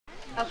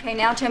Okay,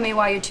 now tell me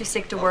why you're too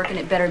sick to work and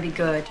it better be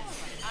good.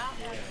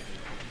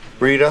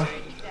 Rita,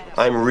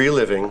 I'm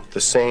reliving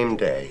the same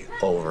day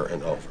over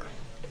and over.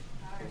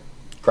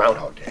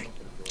 Groundhog Day,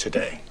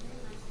 today.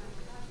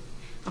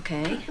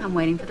 Okay, I'm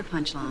waiting for the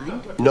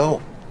punchline.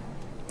 No,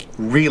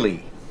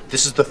 really,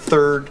 this is the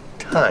third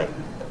time.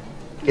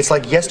 It's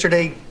like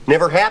yesterday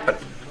never happened.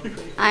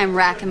 I am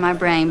racking my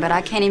brain, but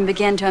I can't even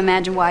begin to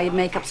imagine why you'd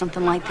make up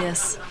something like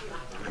this.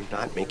 I'm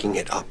not making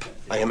it up.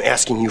 I am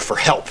asking you for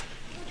help.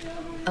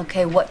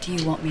 Okay, what do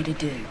you want me to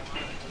do?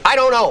 I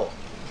don't know.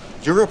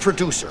 You're a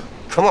producer.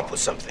 Come up with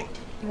something.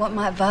 You want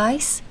my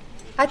advice?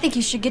 I think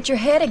you should get your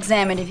head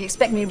examined if you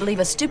expect me to believe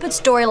a stupid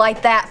story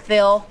like that,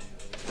 Phil.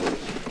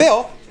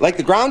 Phil? Like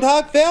the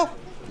groundhog, Phil?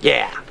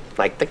 Yeah,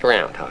 like the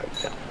groundhog,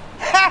 Phil.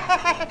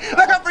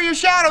 Look up for your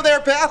shadow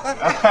there, pal.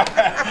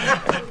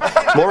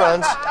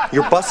 Morons,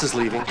 your bus is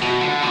leaving.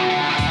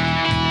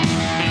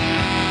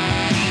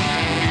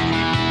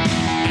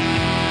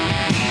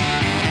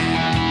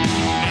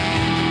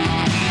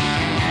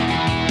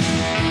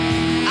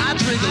 I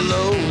drink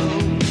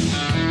alone.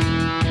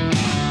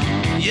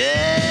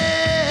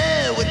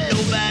 Yeah, with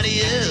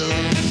nobody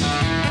else.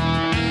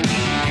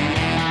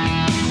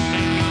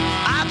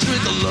 I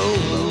drink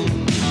alone.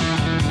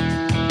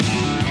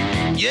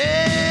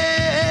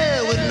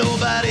 Yeah, with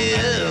nobody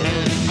else.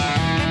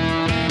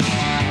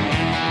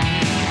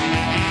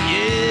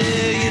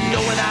 Yeah, you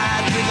know when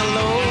I drink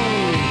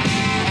alone,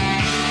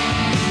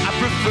 I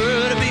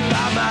prefer to be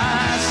by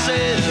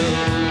myself.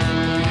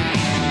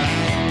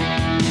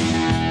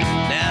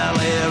 Now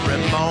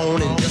every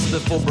morning just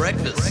before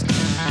breakfast,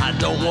 I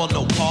don't want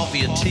no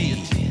coffee or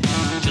tea.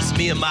 Just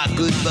me and my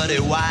good buddy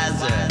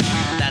Wiser.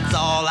 That's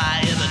all I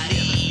ever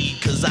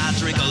need, 'cause I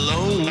drink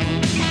alone.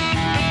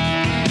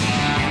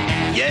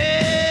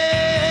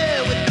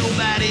 Yeah, with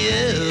nobody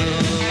else.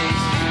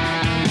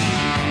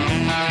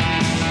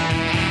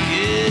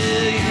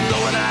 Yeah, you know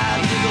when I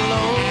drink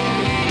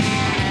alone,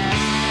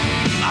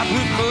 I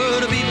prefer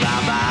to be by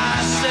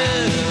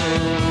myself.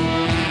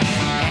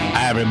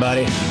 Hi,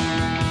 everybody.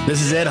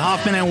 This is Ed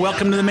Hoffman, and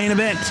welcome to the main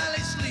event.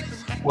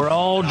 We're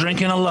all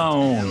drinking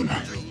alone.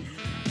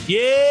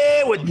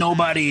 Yeah, with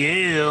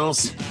nobody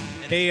else.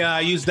 Hey,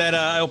 I used that.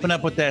 I opened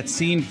up with that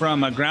scene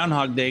from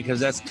Groundhog Day because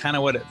that's kind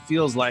of what it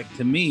feels like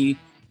to me,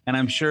 and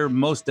I'm sure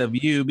most of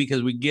you,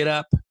 because we get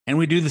up and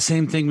we do the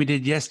same thing we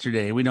did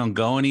yesterday. We don't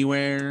go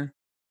anywhere.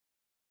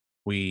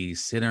 We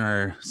sit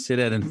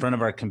in front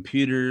of our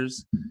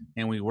computers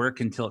and we work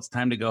until it's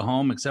time to go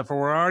home. Except for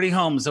we're already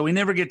home, so we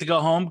never get to go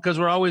home because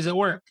we're always at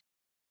work.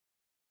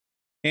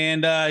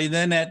 And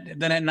then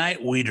at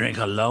night we drink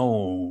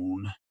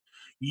alone.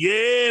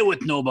 Yeah,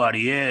 with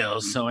nobody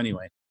else. So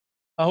anyway.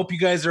 I hope you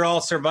guys are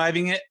all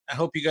surviving it. I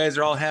hope you guys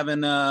are all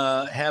having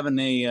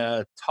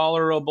a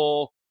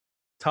tolerable,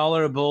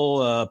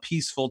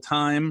 peaceful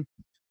time.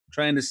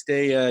 Trying to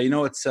stay.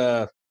 It's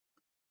a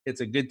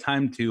good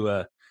time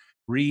to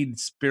read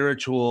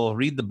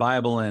the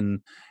Bible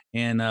and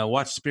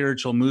watch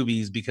spiritual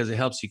movies, because it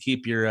helps you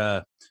keep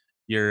your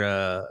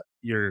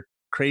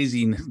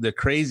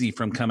crazy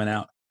from coming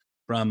out,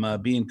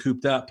 from being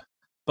cooped up.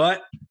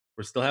 But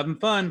we're still having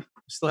fun.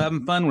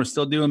 We're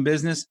still doing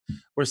business.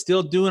 We're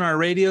still doing our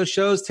radio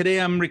shows.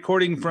 Today I'm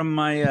recording from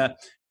my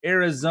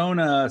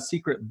Arizona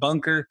secret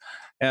bunker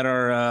at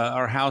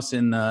our house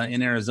in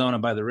Arizona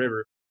by the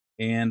river.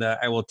 And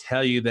I will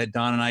tell you that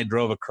Don and I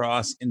drove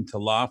across into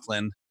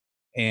Laughlin.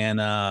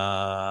 And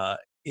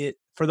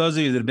for those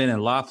of you that have been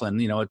in Laughlin,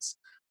 it's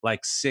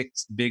like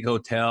 6 big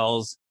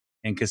hotels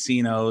and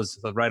casinos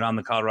right on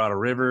the Colorado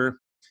River.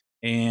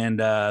 And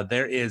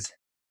there is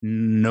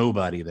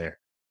nobody there.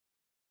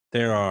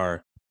 There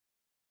are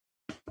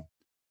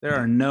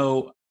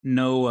no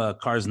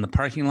cars in the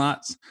parking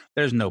lots.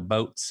 There's no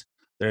boats.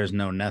 There's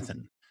no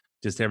nothing.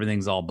 Just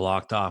everything's all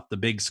blocked off. The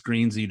big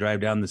screens that you drive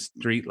down the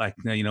street, like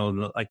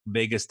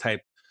Vegas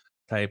type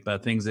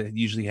things that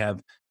usually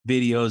have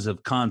videos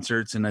of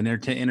concerts and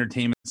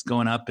entertainment's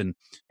going up, and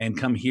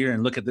come here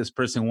and look at this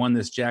person won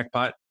this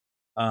jackpot.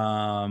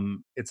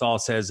 It's all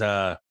says,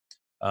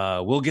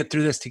 we'll get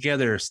through this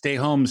together. Stay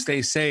home,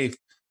 stay safe.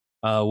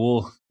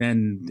 We'll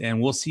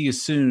see you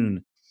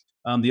soon.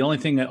 The only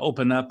thing that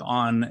opened up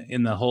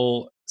in the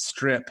whole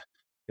strip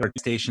are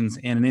stations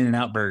and an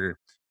In-N-Out Burger,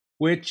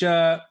 which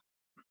for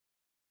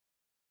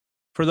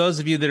those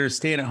of you that are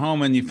staying at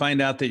home and you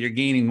find out that you're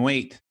gaining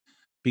weight,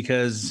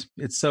 because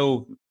it's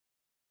so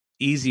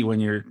easy when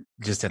you're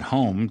just at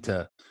home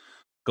to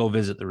go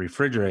visit the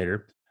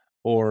refrigerator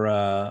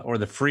or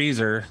the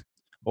freezer,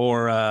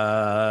 or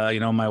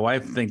my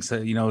wife thinks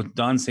that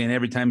Dawn's saying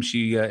every time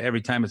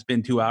it's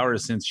been 2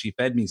 hours since she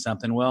fed me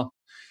something. Well,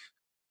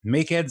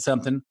 make Ed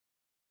something.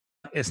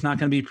 It's not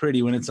going to be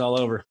pretty when it's all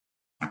over,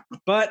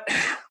 but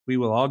we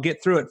will all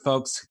get through it,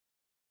 folks.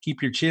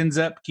 Keep your chins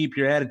up, keep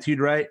your attitude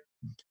right,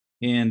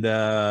 and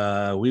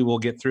we will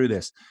get through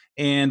this.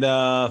 And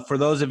for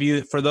those of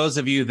you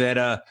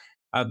that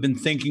I've been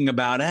thinking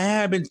about,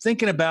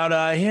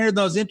 here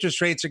those interest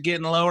rates are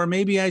getting lower.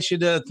 Maybe I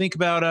should think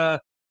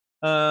about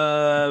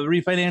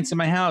refinancing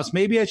my house.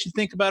 Maybe I should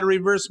think about a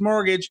reverse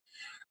mortgage.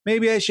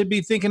 maybe I should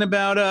be thinking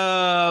about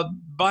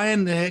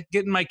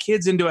getting my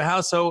kids into a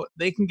house so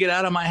they can get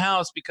out of my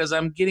house because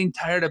I'm getting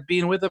tired of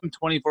being with them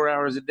 24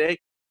 hours a day.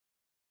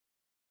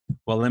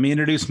 Well, let me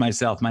introduce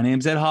myself. My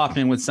name's Ed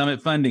Hoffman with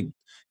Summit Funding.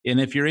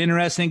 And if you're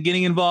interested in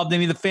getting involved in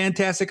any of the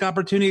fantastic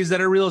opportunities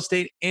that are real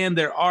estate, and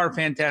there are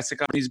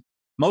fantastic opportunities,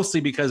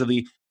 mostly because of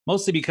the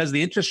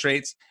interest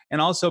rates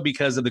and also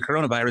because of the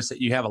coronavirus,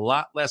 that you have a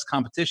lot less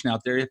competition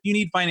out there. If you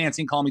need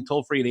financing, call me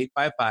toll free at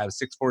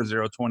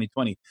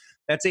 855-640-2020.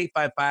 That's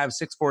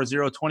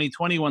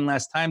 855-640-2020. One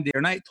last time, day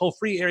or night, toll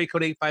free, area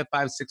code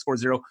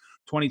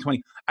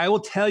 855-640-2020. I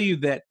will tell you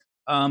that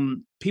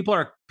people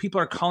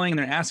are calling and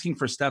they're asking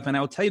for stuff, and I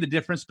will tell you the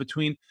difference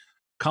between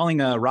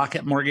calling a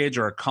Rocket Mortgage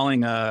or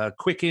calling a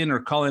Quicken or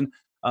calling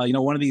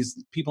one of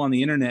these people on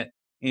the internet.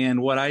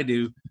 And what I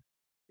do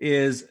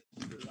is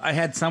I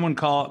had someone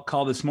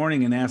call this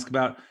morning and ask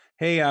about,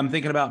 hey, I'm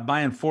thinking about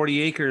buying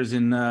 40 acres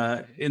in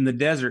the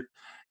desert,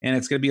 and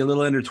it's going to be a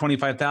little under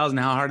 $25,000.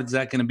 How hard is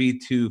that going to be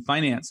to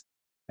finance?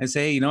 I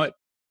say, hey, you know what?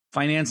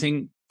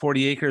 Financing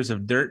 40 acres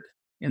of dirt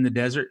in the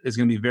desert is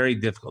going to be very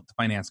difficult to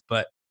finance,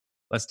 but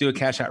let's do a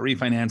cash out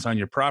refinance on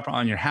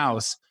your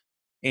house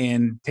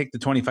and take the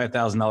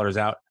 $25,000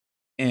 out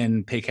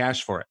and pay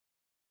cash for it.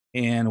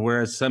 And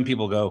whereas some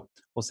people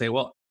will say,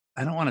 well,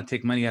 I don't want to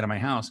take money out of my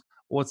house.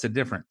 What's the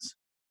difference?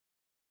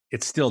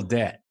 It's still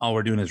debt. All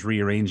we're doing is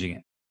rearranging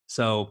it.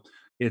 So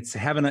it's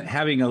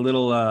having a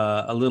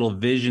little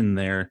vision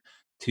there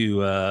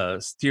to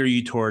steer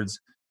you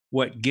towards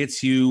what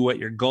gets you, what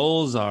your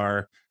goals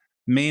are,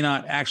 may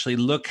not actually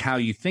look how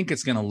you think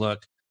it's going to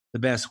look the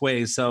best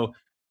way. So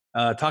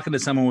talking to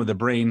someone with a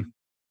brain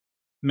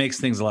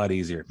makes things a lot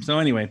easier. So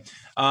anyway,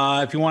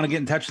 if you want to get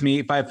in touch with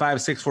me,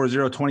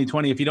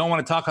 855-640-2020. If you don't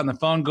want to talk on the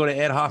phone, go to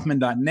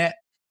edhoffman.net.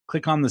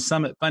 Click on the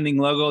Summit Funding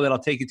logo. That'll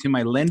take you to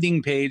my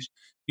lending page.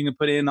 You can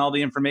put in all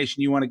the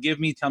information you want to give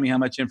me. Tell me how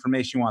much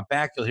information you want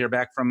back. You'll hear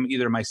back from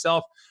either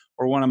myself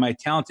or one of my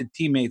talented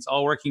teammates,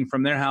 all working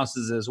from their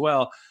houses as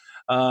well.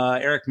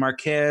 Eric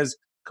Marquez,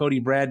 Cody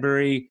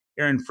Bradbury,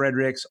 Aaron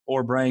Fredericks,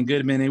 or Brian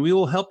Goodman, and we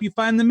will help you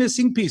find the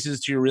missing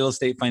pieces to your real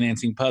estate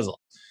financing puzzle.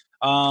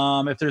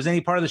 If there's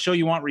any part of the show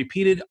you want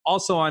repeated,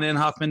 also on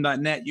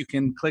edhoffman.net, you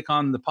can click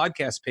on the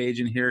podcast page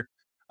and hear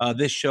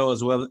this show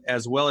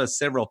as well as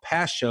several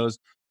past shows.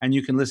 And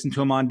you can listen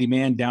to them on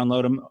demand,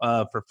 download them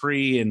for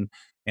free, and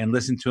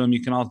listen to them.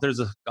 You can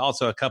there's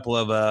also a couple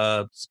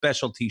of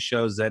specialty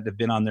shows that have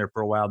been on there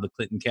for a while: the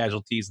Clinton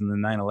Casualties and the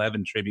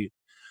 9/11 Tribute.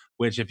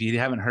 Which, if you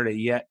haven't heard it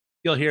yet,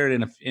 you'll hear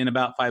it in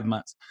about 5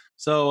 months.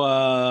 So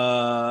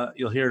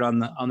you'll hear it on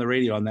the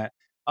radio on that.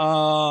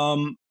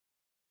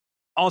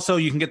 Also,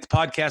 you can get the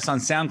podcast on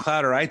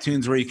SoundCloud or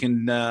iTunes, where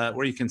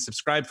you can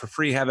subscribe for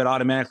free, have it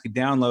automatically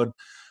download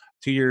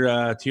to your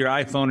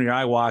iPhone or your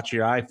iWatch or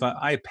your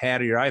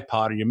iPad or your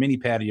iPod or your mini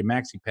pad or your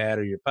maxi pad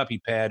or your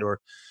puppy pad or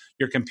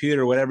your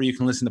computer, whatever you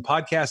can listen to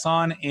podcasts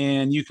on,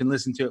 and you can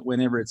listen to it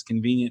whenever it's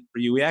convenient for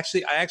you. I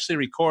actually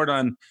record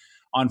on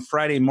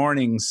Friday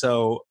morning,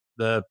 so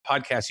the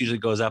podcast usually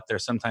goes up there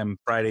sometime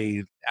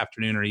Friday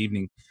afternoon or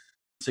evening,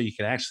 so you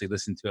can actually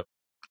listen to it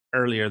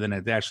earlier than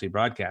it's actually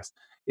broadcast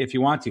if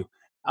you want to.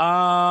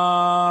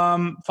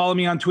 Follow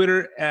me on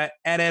Twitter at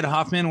Ed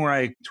Hoffman, where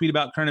I tweet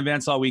about current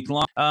events all week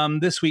long.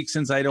 This week,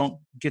 since I don't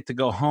get to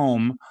go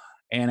home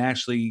and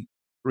actually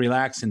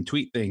relax and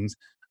tweet things,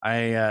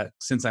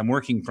 since I'm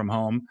working from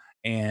home,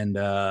 and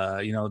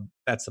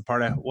that's the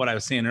part of what I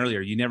was saying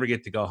earlier. You never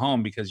get to go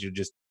home because you're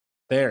just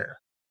there.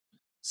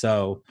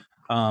 So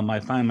I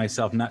find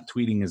myself not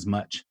tweeting as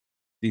much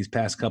these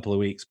past couple of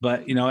weeks.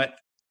 But you know what?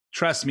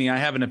 Trust me, I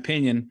have an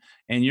opinion,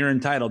 and you're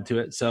entitled to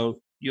it.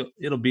 So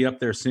it'll be up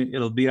there soon.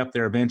 It'll be up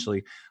there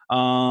eventually.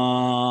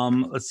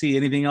 Let's see.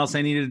 Anything else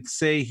I needed to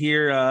say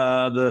here?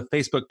 The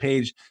Facebook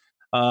page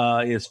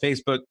is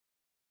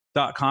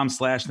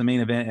facebook.com/the main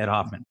event at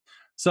Hoffman.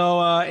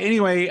 So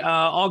anyway,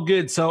 all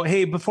good. So,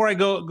 hey, before I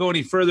go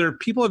any further,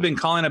 people have been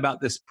calling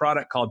about this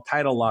product called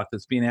Title Lock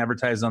that's being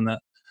advertised on the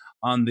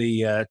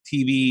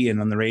TV and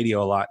on the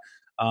radio a lot,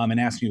 and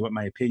asked me what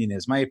my opinion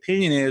is. My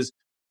opinion is,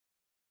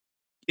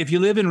 if you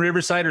live in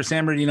Riverside or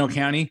San Bernardino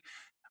County,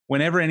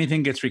 whenever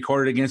anything gets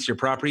recorded against your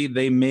property,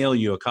 they mail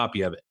you a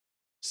copy of it.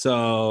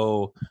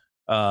 So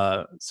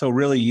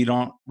really, you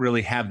don't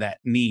really have that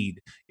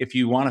need. If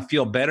you want to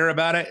feel better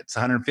about it, it's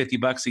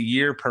 $150 a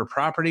year per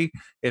property.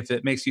 If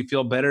it makes you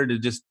feel better to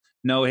just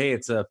know, hey,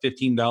 it's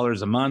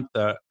 $15 a month.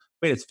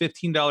 It's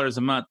 $15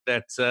 a month.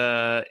 That's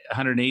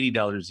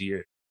 $180 a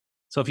year.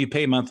 So if you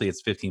pay monthly,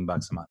 it's $15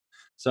 a month.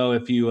 So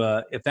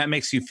if that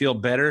makes you feel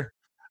better,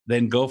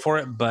 then go for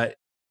it. But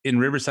in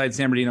Riverside,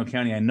 San Bernardino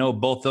County, I know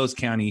both those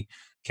counties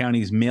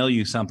mail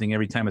you something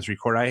every time it's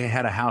recorded. I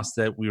had a house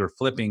that we were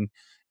flipping,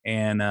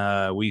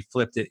 and we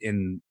flipped it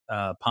in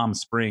Palm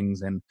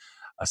Springs, and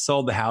I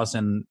sold the house.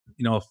 And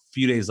a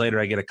few days later,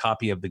 I get a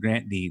copy of the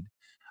grant deed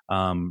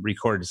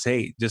recorded to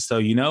say, just so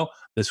you know,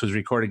 this was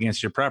recorded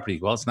against your property.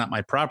 Well, it's not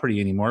my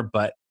property anymore,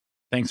 but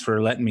thanks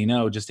for letting me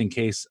know, just in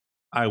case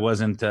I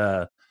wasn't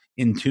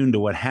in tune to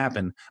what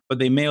happened, but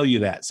they mail you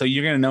that. So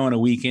you're going to know in a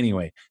week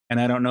anyway. And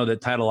I don't know that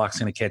Title Lock's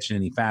going to catch it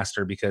any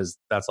faster because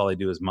that's all they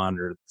do is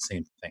monitor the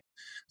same thing.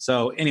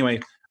 So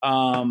anyway,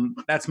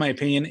 that's my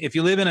opinion. If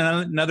you live in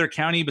another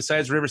county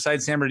besides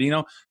Riverside, San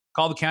Bernardino,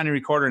 call the county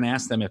recorder and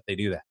ask them if they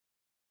do that.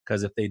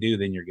 Because if they do,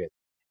 then you're good.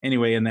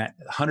 Anyway, and that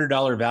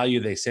 $100 value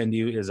they send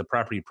you is a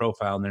property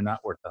profile, and they're not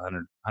worth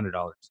 $100.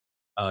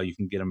 You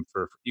can get them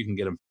for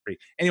free.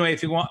 Anyway,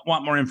 if you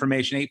want more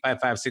information,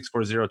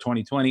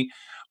 855-640-2020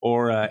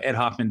 or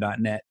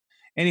edhoffman.net.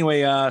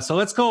 Anyway, so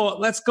let's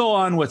go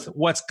on with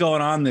what's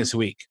going on this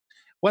week.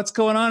 What's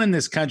going on in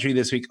this country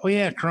this week? Oh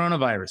yeah,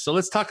 coronavirus. So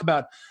let's talk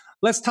about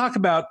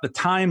the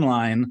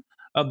timeline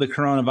of the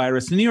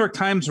coronavirus. The New York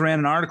Times ran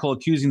an article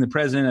accusing the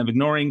president of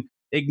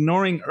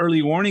ignoring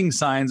early warning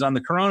signs on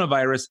the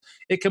coronavirus.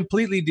 It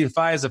completely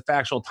defies a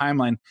factual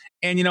timeline.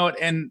 And you know what?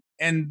 And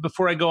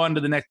before I go on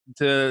to the next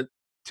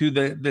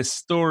this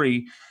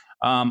story,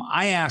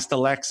 I asked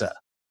Alexa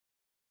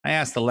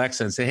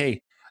and say,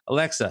 hey,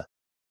 Alexa,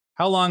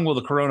 how long will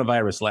the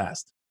coronavirus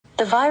last?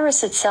 The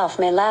virus itself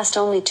may last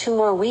only 2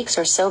 more weeks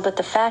or so, but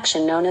the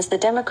faction known as the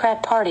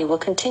Democrat Party will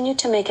continue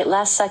to make it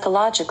last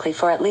psychologically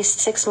for at least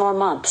 6 more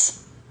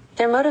months.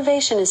 Their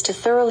motivation is to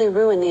thoroughly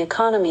ruin the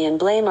economy and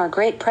blame our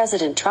great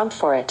President Trump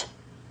for it.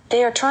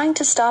 They are trying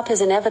to stop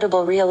his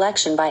inevitable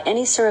re-election by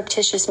any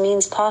surreptitious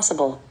means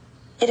possible.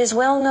 It is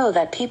well known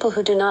that people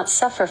who do not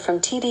suffer from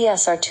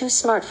TDS are too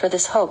smart for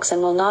this hoax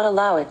and will not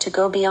allow it to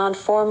go beyond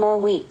 4 more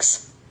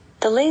weeks.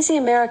 The lazy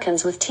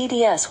Americans with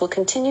TDS will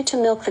continue to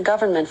milk the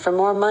government for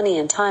more money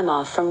and time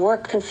off from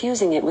work,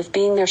 confusing it with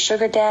being their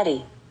sugar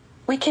daddy.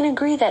 We can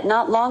agree that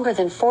not longer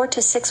than 4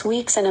 to 6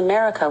 weeks and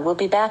America will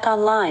be back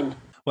online.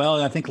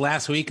 Well, I think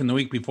last week and the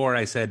week before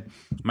I said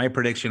my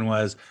prediction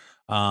was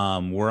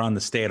we're on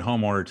the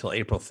stay-at-home order till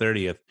April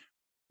 30th.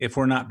 If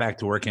we're not back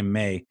to work in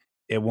May,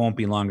 it won't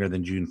be longer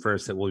than June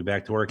 1st that we'll be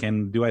back to work.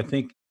 And do I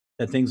think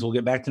that things will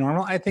get back to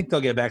normal? I think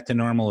they'll get back to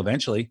normal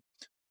eventually.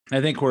 I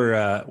think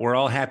we're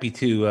all happy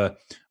to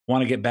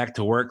want to get back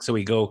to work, so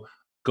we go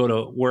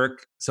to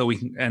work so we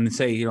can and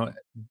say, you know,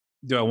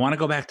 do I want to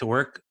go back to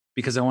work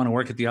because I want to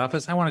work at the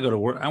office? I want to go to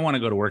work. I want to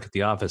go to work at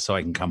the office so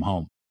I can come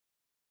home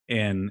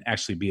and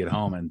actually be at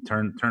home and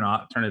turn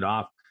it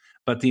off.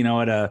 But you know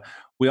what?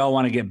 We all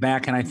want to get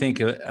back, and I think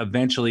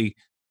eventually,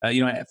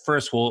 at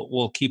first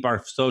we'll keep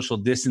our social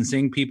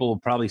distancing. People will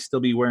probably still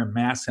be wearing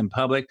masks in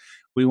public.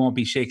 We won't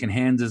be shaking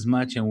hands as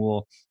much, and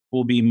we'll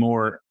be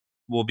more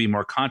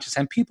conscious.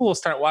 And people will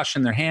start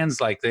washing their hands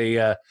like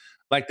they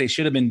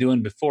should have been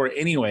doing before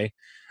anyway.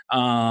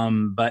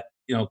 But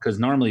because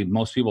normally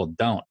most people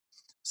don't.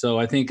 So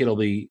I think there'll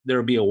be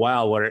a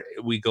while where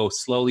we go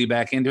slowly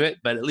back into it,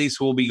 but at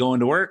least we'll be going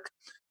to work.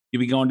 You'll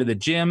be going to the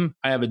gym.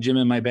 I have a gym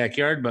in my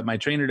backyard, but my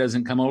trainer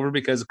doesn't come over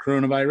because of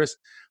coronavirus.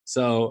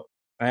 So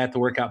I have to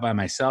work out by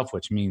myself,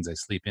 which means I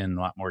sleep in a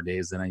lot more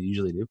days than I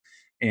usually do.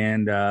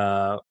 And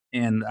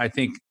I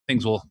think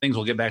things will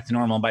get back to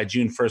normal. By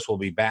June 1st, we'll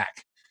be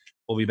back.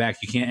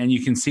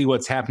 You can see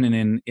what's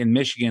happening in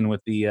Michigan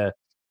with the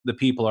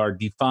people are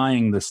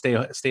defying the stay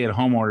at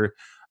home order.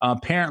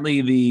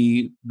 Apparently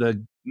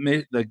the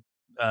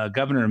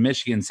governor of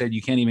Michigan said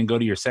you can't even go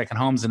to your second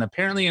homes. And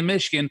apparently in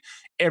Michigan,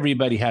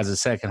 everybody has a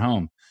second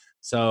home.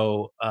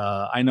 So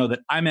I know that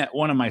I'm at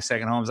one of my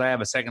second homes. I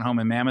have a second home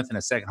in Mammoth and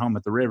a second home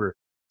at the river.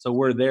 So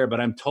we're there,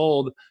 but I'm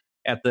told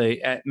at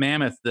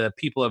Mammoth, the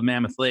people of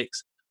Mammoth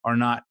Lakes are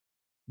not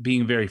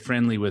being very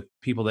friendly with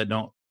people that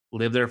don't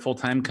live there full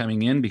time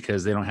coming in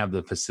because they don't have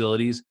the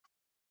facilities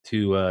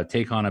to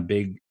take on a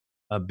big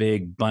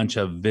bunch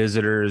of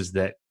visitors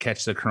that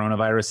catch the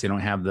coronavirus. They don't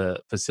have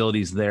the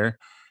facilities there.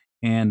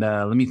 And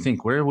let me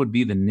think, where would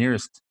be the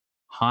nearest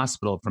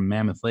hospital from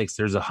Mammoth Lakes?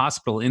 There's a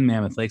hospital in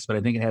Mammoth Lakes, but I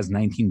think it has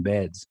 19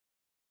 beds.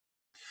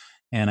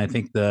 And I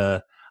think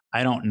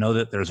I don't know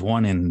that there's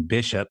one in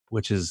Bishop,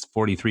 which is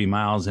 43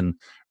 miles, and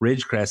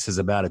Ridgecrest is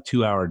about a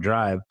 2-hour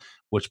drive,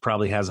 which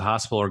probably has a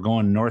hospital, or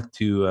going north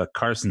to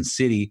Carson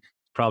City,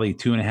 probably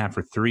 2.5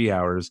 or 3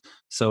 hours.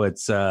 So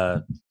it's,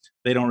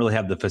 they don't really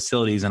have the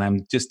facilities. And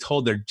I'm just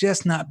told they're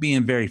just not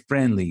being very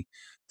friendly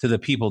to the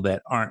people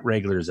that aren't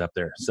regulars up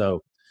there.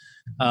 So,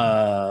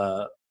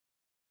 but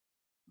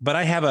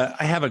I have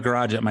a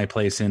garage at my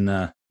place in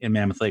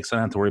Mammoth Lake, so I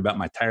don't have to worry about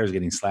my tires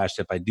getting slashed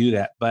if I do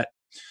that. But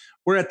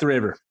we're at the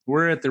river.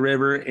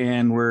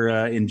 And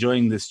we're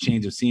enjoying this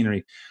change of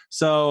scenery.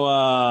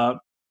 So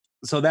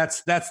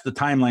that's the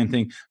timeline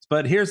thing.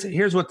 But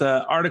here's what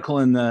the article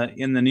in the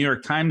New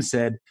York Times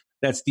said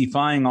that's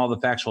defying all the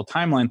factual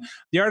timeline.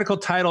 The article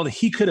titled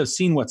 "He Could Have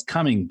Seen What's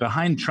Coming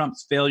Behind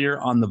Trump's Failure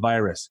on the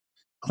Virus"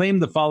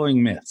 claimed the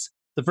following myths.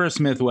 The first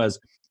myth was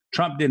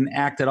Trump didn't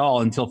act at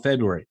all until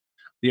February.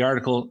 The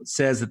article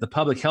says that the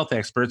public health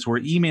experts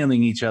were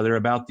emailing each other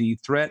about the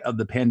threat of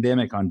the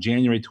pandemic on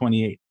January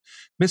 28th.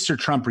 Mr.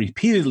 Trump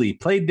repeatedly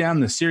played down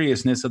the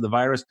seriousness of the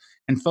virus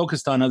and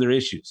focused on other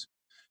issues.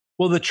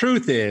 Well, the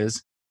truth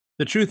is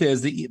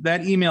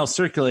that email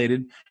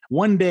circulated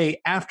one day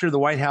after the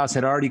White House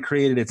had already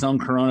created its own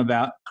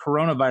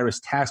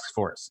coronavirus task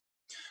force.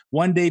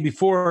 One day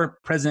before,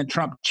 President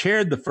Trump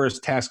chaired the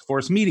first task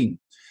force meeting,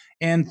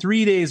 and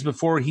 3 days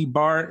before he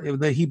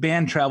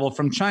banned travel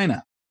from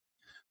China.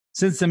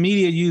 Since the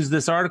media used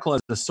this article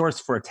as a source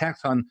for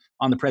attacks on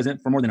the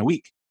president for more than a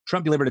week,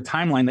 Trump delivered a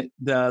timeline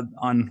that,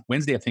 on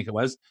Wednesday, I think it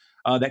was,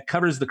 that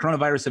covers the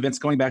coronavirus events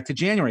going back to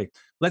January.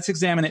 Let's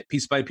examine it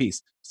piece by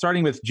piece,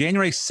 starting with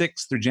January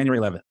 6th through January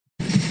 11th.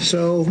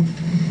 So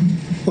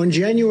on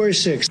January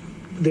 6th,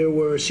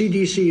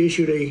 CDC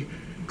issued a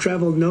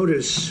travel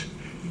notice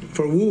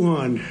for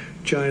Wuhan,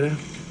 China,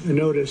 a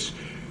notice,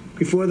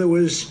 before there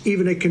was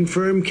even a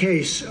confirmed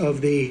case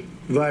of the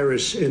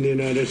virus in the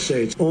United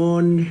States.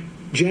 On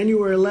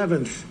January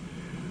 11th,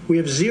 we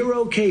have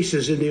 0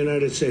 cases in the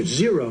United States.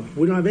 0.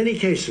 We don't have any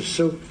cases.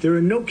 So there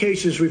are no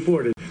cases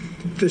reported.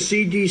 The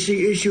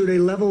CDC issued a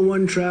level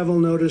 1 travel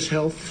notice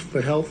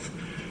for health,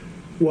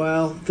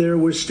 while there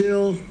were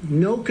still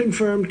no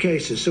confirmed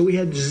cases. So we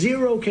had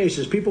 0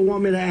 cases. People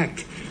want me to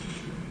act.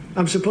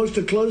 I'm supposed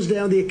to close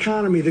down the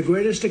economy, the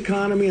greatest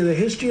economy in the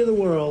history of the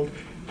world,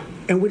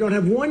 and we don't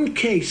have 1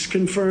 case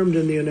confirmed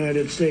in the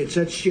United States.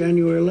 That's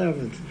January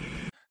 11th.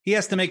 He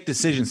has to make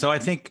decisions. So I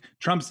think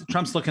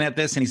Trump's looking at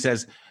this and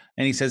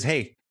he says,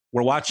 hey,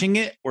 we're watching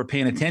it, we're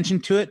paying attention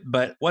to it,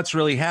 but what's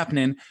really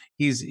happening?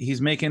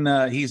 He's making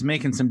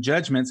some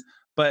judgments,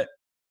 but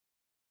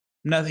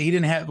nothing.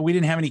 We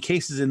didn't have any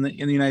cases in the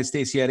United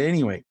States yet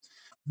anyway.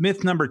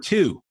 Myth number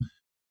 2,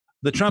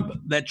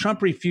 that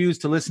Trump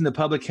refused to listen to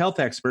public health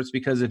experts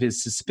because of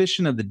his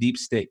suspicion of the deep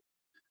state,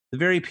 the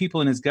very people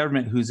in his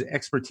government whose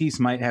expertise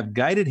might have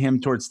guided him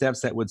toward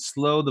steps that would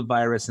slow the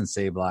virus and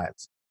save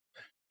lives.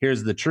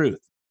 Here's the truth.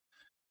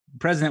 The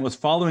president was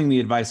following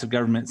the advice of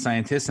government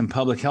scientists and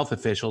public health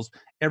officials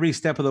every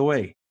step of the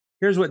way.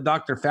 Here's what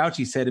Dr.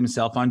 Fauci said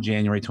himself on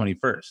January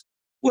 21st.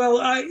 Well,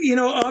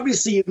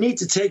 obviously you need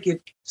to take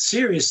it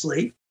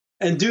seriously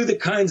and do the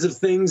kinds of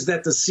things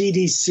that the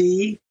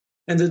CDC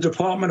and the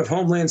Department of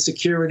Homeland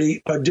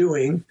Security are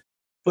doing.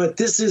 But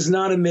this is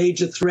not a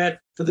major threat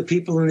for the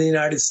people in the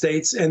United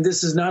States. And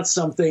this is not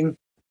something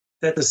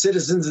that the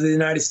citizens of the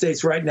United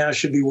States right now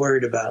should be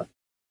worried about.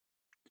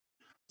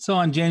 So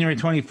on January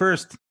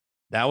 21st,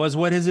 that was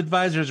what his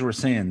advisors were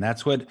saying.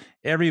 That's what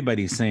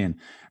everybody's saying.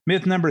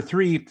 Myth number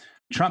 3,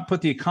 Trump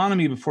put the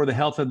economy before the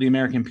health of the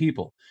American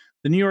people.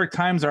 The New York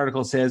Times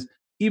article says,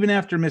 even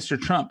after Mr.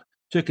 Trump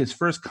took his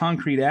first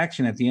concrete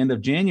action at the end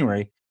of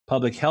January,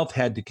 public health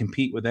had to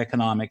compete with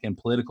economic and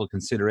political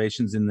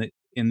considerations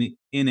in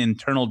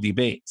internal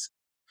debates.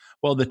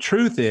 Well, the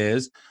truth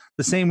is,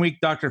 the same week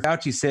Dr.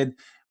 Fauci said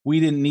we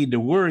didn't need to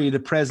worry, the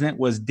president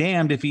was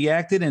damned if he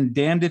acted and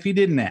damned if he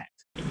didn't act.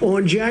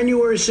 On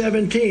January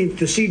 17th,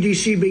 the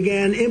CDC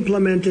began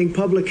implementing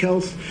public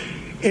health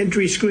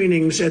entry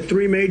screenings at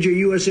 3 major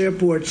U.S.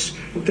 airports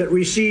that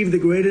received the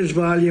greatest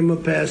volume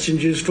of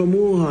passengers from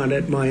Wuhan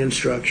at my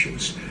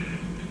instructions.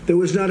 There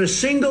was not a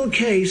single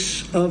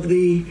case of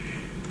the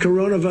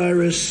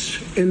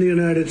coronavirus in the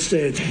United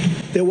States.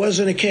 There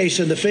wasn't a case,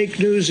 and the fake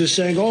news is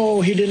saying,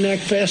 oh, he didn't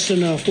act fast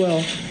enough.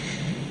 Well,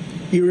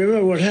 you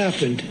remember what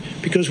happened.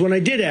 Because when I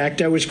did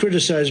act, I was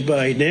criticized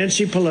by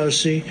Nancy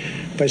Pelosi,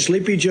 by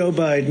Sleepy Joe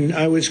Biden.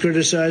 I was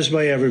criticized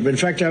by everybody. In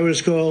fact, I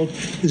was called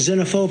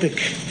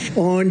xenophobic.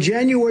 On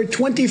January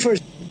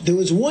 21st, there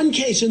was 1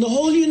 case in the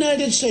whole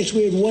United States.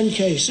 We had 1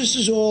 case. This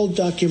is all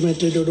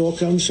documented. It all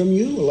comes from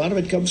you. A lot of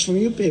it comes from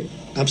you people.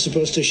 I'm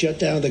supposed to shut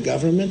down the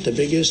government, the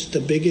biggest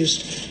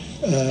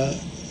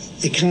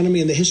economy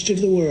in the history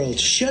of the world.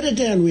 Shut it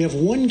down. We have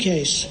 1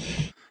 case.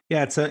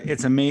 Yeah,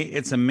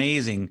 it's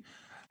amazing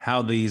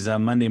how these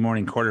Monday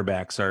morning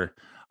quarterbacks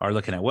are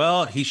looking at,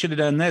 well, he should have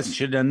done this,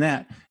 should have done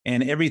that.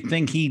 And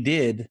everything he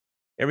did,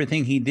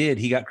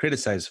 he got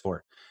criticized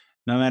for.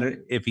 No matter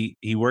if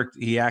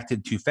he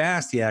acted too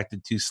fast, he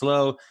acted too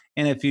slow.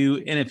 And if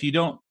you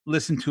don't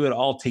listen to it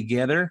all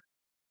together,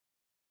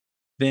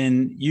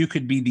 then you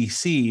could be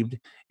deceived.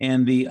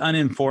 And the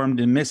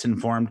uninformed and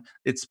misinformed,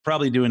 it's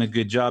probably doing a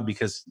good job,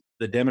 because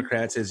the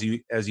Democrats, as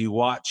you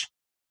watch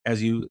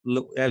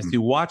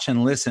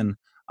and listen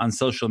on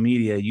social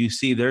media, you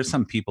see there's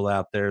some people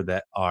out there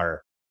that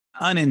are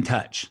in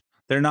touch.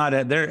 They're out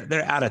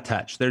of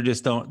touch. They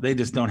just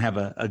don't have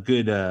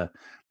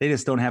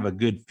a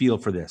good feel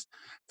for this.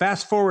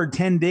 Fast forward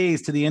 10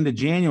 days to the end of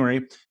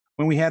January,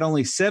 when we had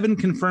only 7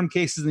 confirmed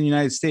cases in the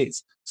United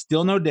States,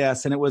 still no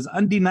deaths, and it was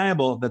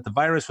undeniable that the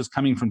virus was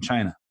coming from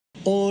China.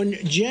 On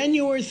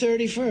January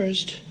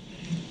 31st,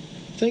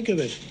 think of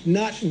it,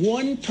 not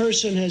 1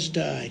 person has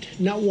died.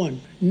 Not 1.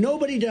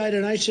 Nobody died,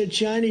 and I said,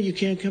 China, you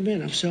can't come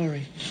in. I'm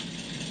sorry.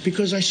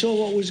 Because I saw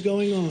what was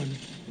going on.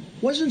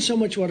 It wasn't so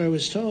much what I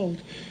was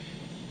told.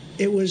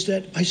 It was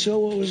that I saw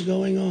what was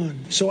going on.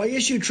 So I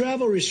issued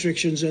travel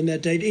restrictions on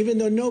that date, even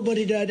though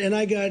nobody died, and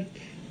I got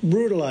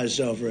brutalized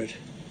over it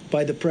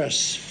by the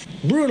press.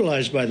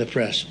 Brutalized by the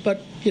press.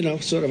 But,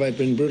 sort of I've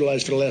been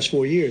brutalized for the last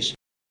 4 years.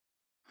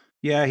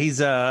 Yeah, he's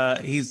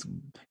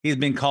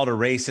been called a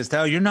racist.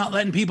 Oh, you're not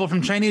letting people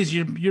from Chinese.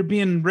 You're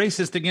being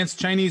racist against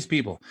Chinese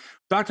people.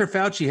 Dr.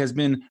 Fauci has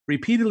been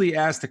repeatedly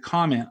asked to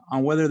comment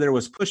on whether there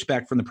was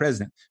pushback from the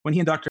president when he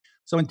and Dr.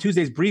 So in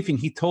Tuesday's briefing,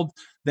 he told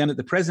them that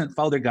the president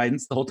followed their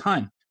guidance the whole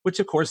time,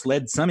 which of course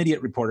led some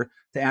idiot reporter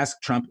to ask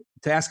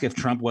if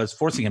Trump was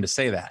forcing him to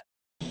say that.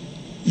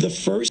 The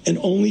first and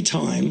only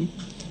time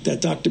that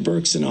Dr.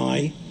 Birx and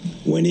I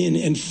went in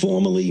and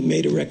formally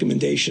made a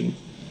recommendation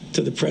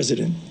to the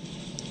president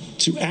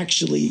to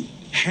actually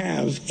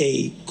have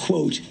a,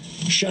 quote,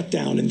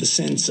 shutdown in the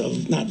sense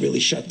of not really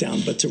shutdown,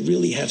 but to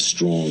really have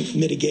strong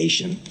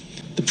mitigation.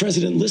 The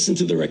president listened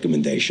to the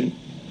recommendation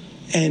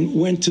and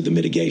went to the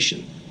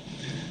mitigation.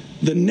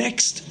 The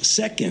next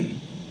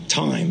second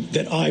time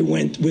that I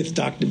went with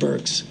Dr.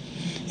 Birx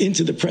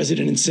into the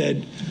president and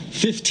said,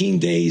 15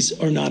 days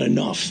are not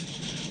enough.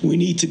 We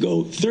need to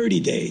go 30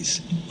 days.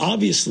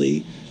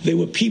 Obviously, there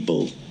were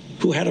people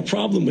who had a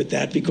problem with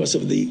that because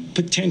of the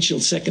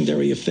potential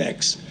secondary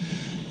effects.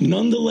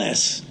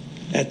 Nonetheless,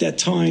 at that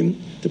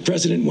time, the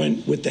president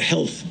went with the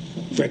health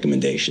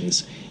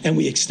recommendations, and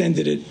we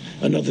extended it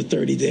another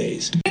 30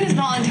 days. Is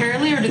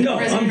voluntarily, or did no, the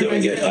president? I'm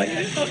doing it.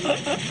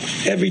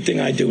 Everything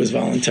I do is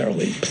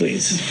voluntarily.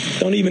 Please,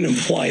 don't even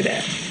imply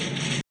that.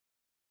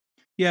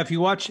 Yeah, if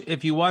you watch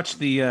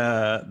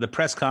the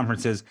press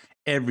conferences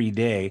every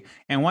day,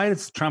 and why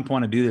does Trump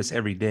want to do this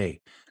every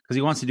day? Because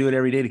he wants to do it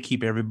every day to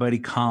keep everybody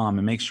calm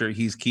and make sure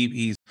he's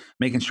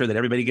making sure that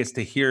everybody gets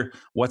to hear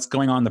what's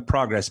going on, the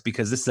progress,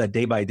 because this is a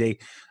day by day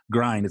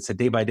grind. It's a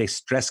day by day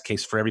stress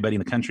case for everybody in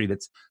the country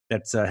that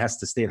has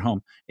to stay at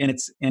home,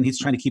 and he's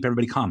trying to keep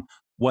everybody calm.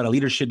 What a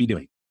leader should be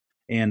doing.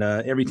 And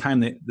every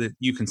time that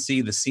you can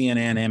see the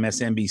CNN,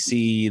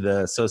 MSNBC,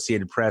 the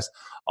Associated Press,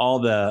 all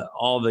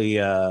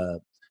the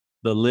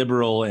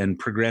liberal and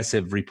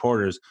progressive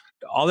reporters,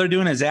 all they're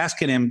doing is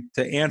asking him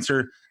to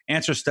answer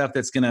stuff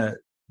that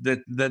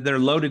they're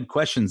loaded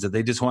questions that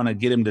they just want to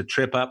get him to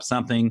trip up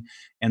something,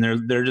 and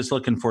they're just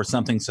looking for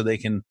something so they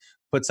can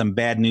put some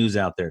bad news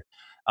out there.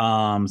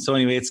 So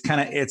anyway, it's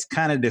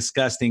kind of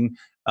disgusting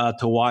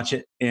to watch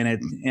it, and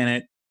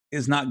it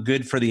is not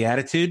good for the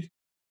attitude,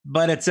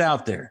 but it's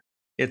out there.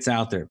 It's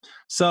out there.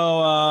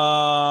 So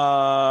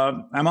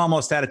I'm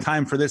almost out of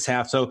time for this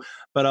half.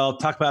 But I'll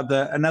talk about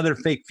another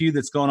fake feud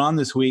that's going on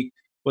this week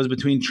was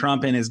between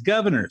Trump and his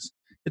governors.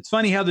 It's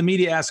funny how the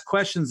media asks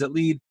questions that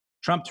lead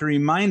Trump to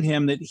remind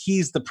him that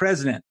he's the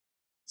president,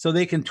 so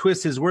they can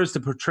twist his words to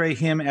portray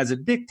him as a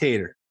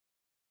dictator.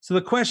 So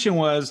the question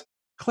was,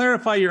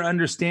 clarify your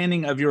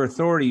understanding of your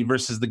authority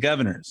versus the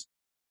governor's.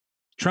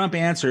 Trump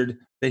answered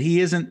that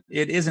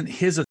it isn't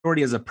his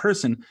authority as a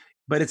person,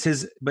 but it's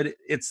his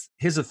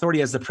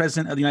authority as the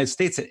president of the United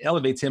States that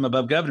elevates him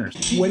above governors.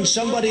 When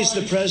somebody's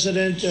the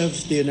president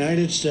of the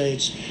United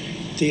States,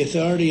 the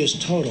authority is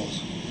total.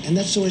 And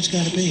that's the way it's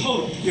got to be.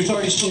 Total. Your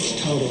authority is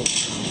total.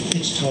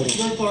 It's total.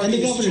 And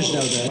the governors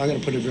know that. I'm going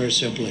to put it very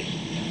simply.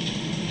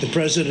 The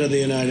president of the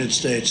United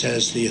States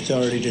has the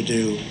authority to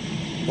do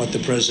what the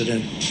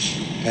president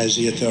has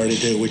the authority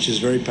to do, which is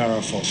very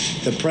powerful.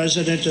 The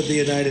president of the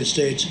United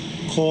States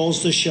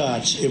calls the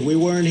shots. If we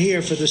weren't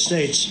here for the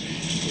states,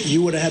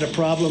 you would have had a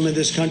problem in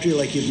this country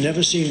like you've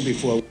never seen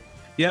before.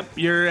 Yep,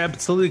 you're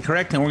absolutely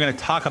correct, and we're going to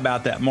talk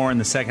about that more in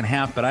the second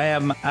half, but I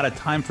am out of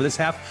time for this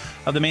half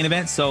of the main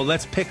event, so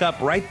let's pick up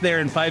right there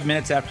in 5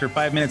 minutes. After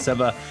 5 minutes of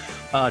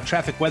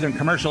traffic, weather, and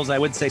commercials. I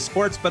would say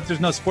sports, but there's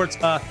no sports.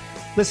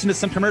 Listen to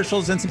some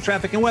commercials and some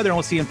traffic and weather, and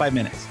we'll see you in 5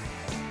 minutes.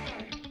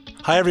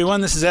 Hi, everyone.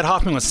 This is Ed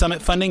Hoffman with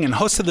Summit Funding and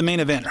host of the main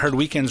event, heard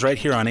weekends right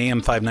here on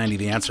AM 590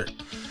 The Answer.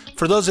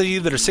 For those of you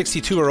that are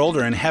 62 or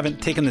older and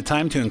haven't taken the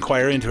time to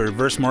inquire into a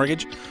reverse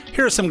mortgage,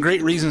 here are some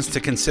great reasons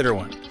to consider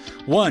one.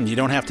 1, you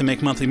don't have to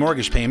make monthly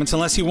mortgage payments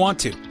unless you want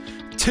to.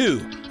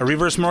 2, a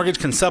reverse mortgage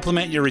can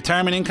supplement your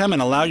retirement income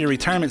and allow your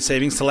retirement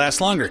savings to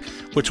last longer,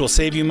 which will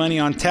save you money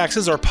on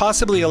taxes or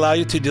possibly allow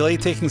you to delay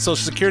taking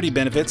Social Security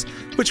benefits,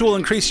 which will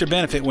increase your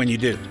benefit when you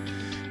do.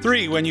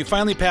 3, when you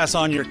finally pass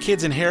on, your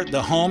kids inherit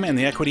the home and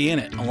the equity in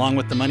it, along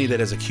with the money that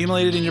has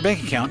accumulated in your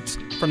bank account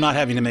from not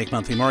having to make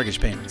monthly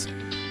mortgage payments.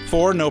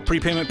 4, no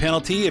prepayment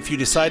penalty if you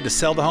decide to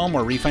sell the home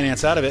or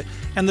refinance out of it.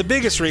 And the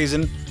biggest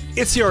reason,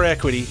 it's your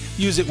equity.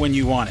 Use it when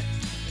you want it.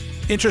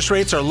 Interest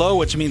rates are low,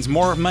 which means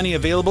more money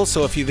available,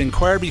 so if you've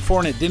inquired before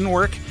and it didn't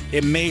work,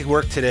 it may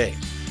work today.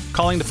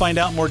 Calling to find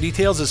out more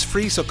details is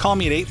free, so call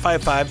me at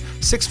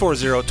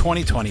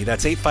 855-640-2020.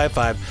 That's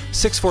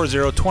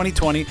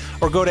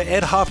 855-640-2020, or go to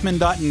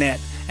edhoffman.net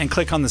and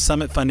click on the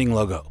Summit Funding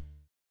logo.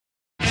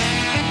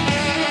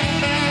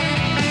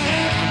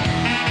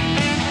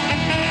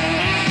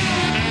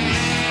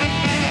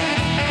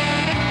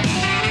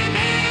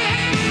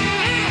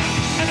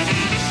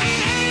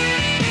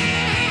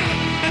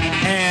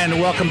 And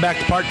welcome back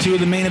to part 2 of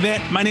the main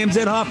event. My name's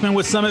Ed Hoffman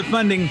with Summit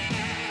Funding.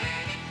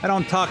 I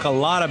don't talk a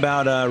lot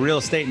about real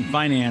estate and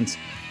finance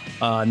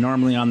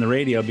normally on the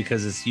radio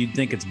because you'd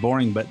think it's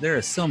boring, but there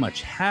is so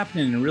much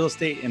happening in real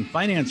estate and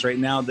finance right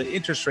now. The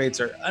interest rates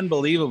are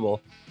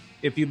unbelievable.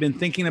 If you've been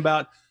thinking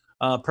about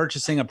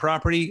purchasing a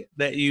property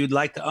that you'd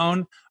like to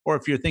own, or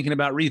if you're thinking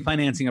about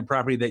refinancing a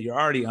property that you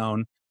already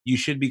own, you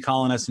should be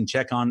calling us and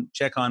check on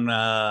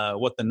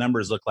what the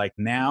numbers look like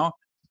now,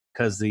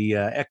 because the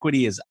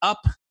equity is up.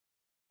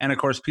 And of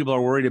course, people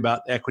are worried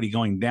about equity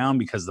going down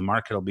because the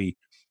market will be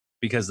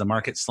because the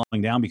market's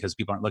slowing down because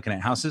people aren't looking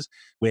at houses,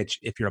 which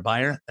if you're a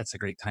buyer, that's a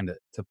great time to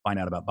find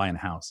out about buying a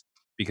house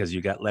because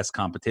you got less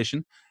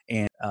competition.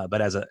 And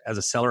but as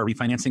a seller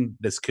refinancing,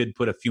 this could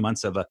put a few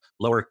months of a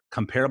lower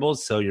comparables,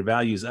 so your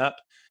value's up.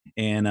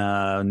 And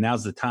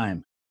now's the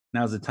time.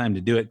 Now's the time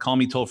to do it. Call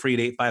me toll free at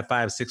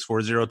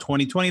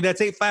 855-640-2020.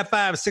 That's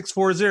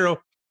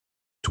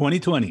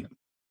 855-640-2020.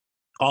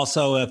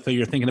 Also, if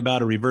you're thinking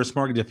about a reverse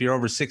mortgage, if you're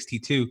over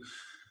 62,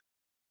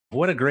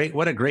 what a great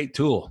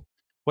tool.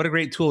 What a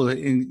great tool.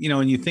 And,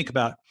 when you think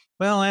about,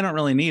 well, I don't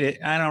really need it.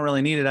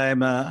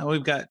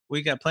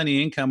 We've got plenty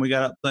of income.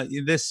 But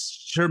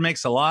this sure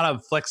makes a lot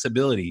of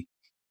flexibility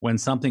when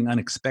something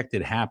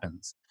unexpected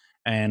happens.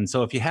 And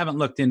so if you haven't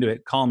looked into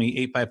it, call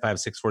me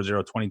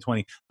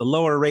 855-640-2020. The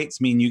lower rates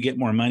mean you get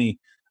more money,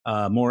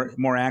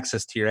 more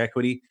access to your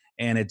equity.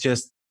 And it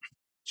just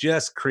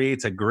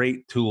creates a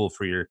great tool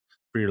for your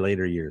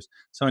later years.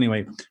 So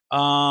anyway,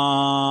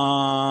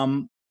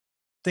 I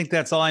think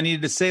that's all I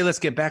needed to say. Let's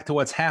get back to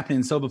what's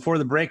happening. So before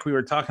the break, we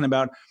were talking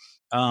about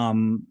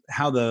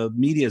how the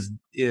media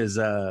is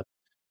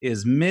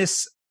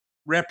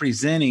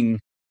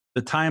misrepresenting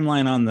the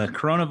timeline on the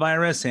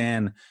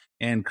coronavirus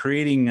and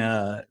creating,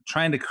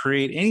 trying to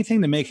create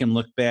anything to make him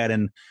look bad.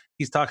 And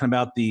he's talking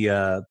about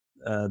the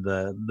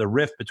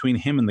rift between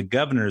him and the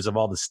governors of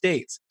all the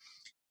states.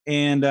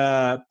 And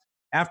so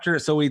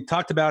we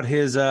talked about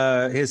his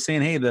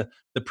saying, hey, the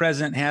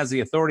president has the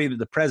authority that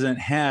the president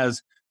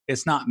has.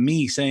 It's not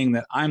me saying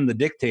that I'm the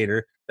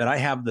dictator, that I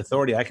have the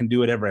authority, I can do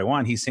whatever I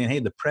want. He's saying, hey,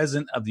 the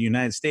president of the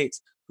United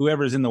States,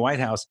 whoever's in the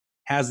White House,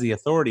 has the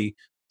authority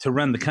to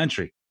run the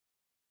country.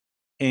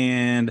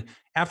 And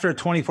after a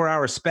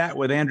 24-hour spat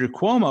with Andrew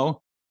Cuomo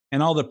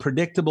and all the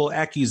predictable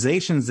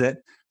accusations that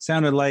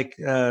sounded like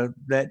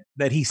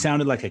that he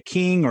sounded like a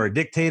king or a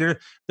dictator,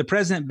 the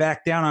president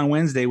backed down on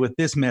Wednesday with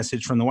this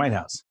message from the White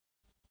House.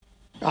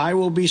 I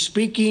will be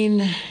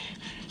speaking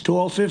to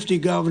all 50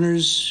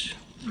 governors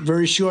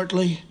very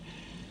shortly,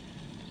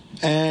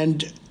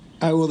 and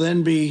I will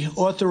then be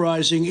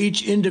authorizing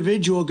each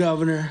individual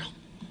governor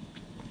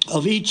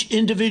of each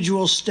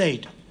individual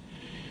state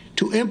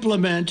to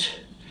implement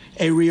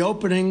a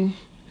reopening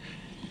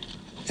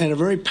and a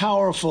very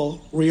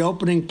powerful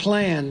reopening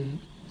plan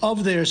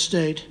of their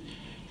state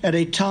at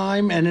a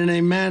time and in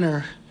a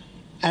manner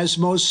as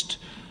most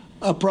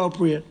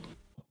appropriate.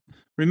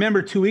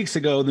 Remember 2 weeks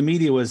ago, the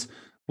media was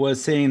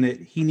saying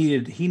that he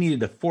needed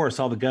to force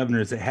all the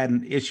governors that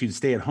hadn't issued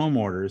stay-at-home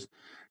orders.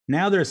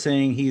 Now they're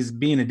saying he's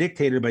being a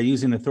dictator by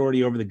using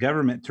authority over the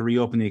government to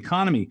reopen the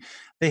economy.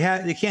 They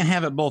can't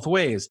have it both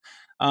ways.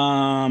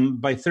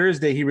 By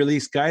Thursday, he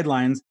released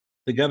guidelines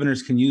the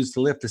governors can use to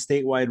lift the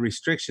statewide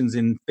restrictions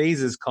in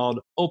phases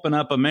called Open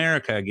Up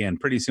America again.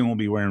 Pretty soon we'll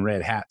be wearing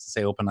red hats to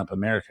say Open Up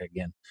America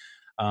again.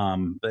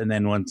 And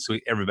then once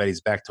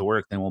everybody's back to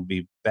work, then we'll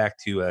be back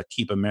to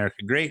Keep America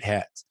Great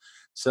hats.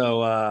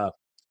 So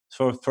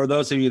for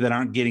those of you that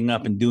aren't getting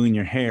up and doing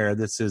your hair,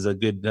 this is a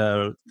good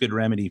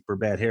remedy for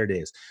bad hair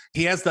days.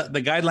 He has the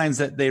guidelines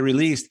that they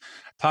released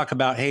talk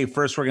about, hey,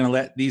 first we're going to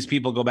let these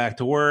people go back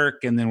to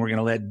work, and then we're going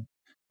to let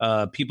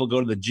people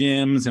go to the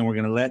gyms, and we're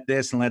going to let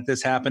this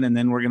happen, and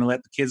then we're going to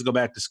let the kids go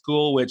back to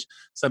school, which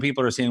some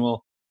people are saying,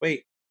 well,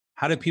 wait,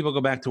 how do people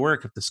go back to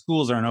work if the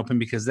schools aren't open?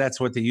 Because that's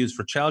what they use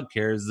for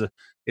childcare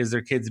is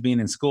their kids being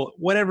in school.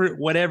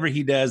 Whatever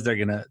he does, they're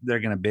gonna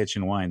bitch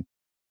and whine.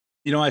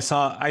 I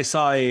saw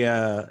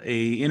a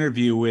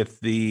interview with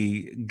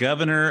the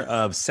governor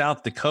of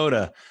South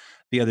Dakota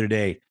the other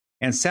day,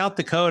 and South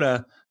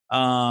Dakota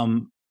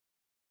doesn't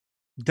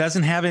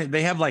have it.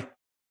 They have like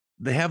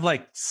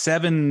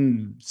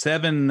seven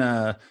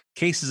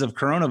cases of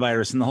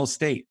coronavirus in the whole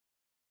state,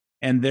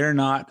 and they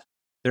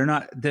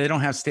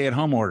don't have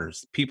stay-at-home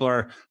orders. People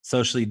are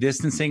socially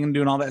distancing and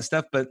doing all that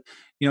stuff, but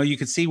you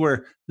could see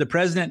where the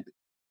president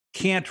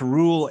can't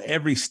rule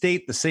every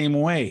state the same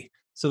way.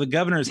 So the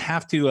governors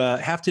have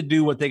to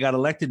do what they got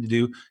elected to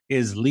do,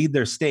 is lead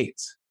their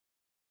states.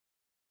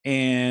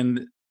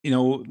 And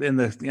and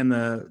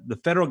the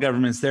federal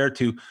government's there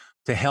to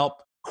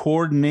help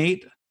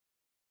coordinate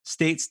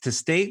states to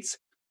states,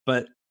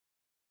 but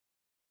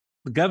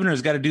the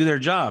governor's got to do their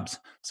jobs.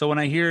 So when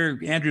I hear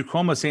Andrew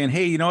Cuomo saying,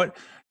 hey, you know what?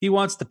 He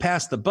wants to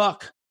pass the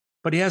buck,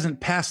 but he hasn't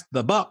passed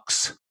the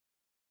bucks,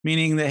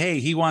 meaning that, hey,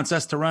 he wants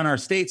us to run our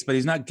states, but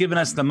he's not giving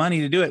us the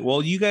money to do it.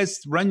 Well, you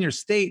guys run your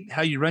state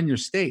how you run your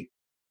state.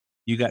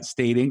 You got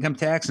state income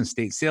tax and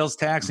state sales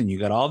tax, and you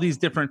got all these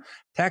different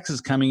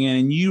taxes coming in,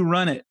 and you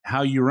run it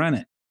how you run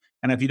it.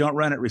 And if you don't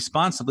run it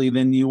responsibly,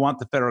 then you want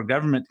the federal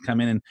government to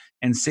come in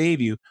and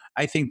save you.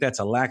 I think that's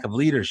a lack of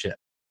leadership.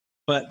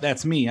 But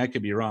that's me. I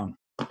could be wrong.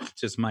 It's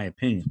just my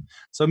opinion.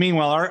 So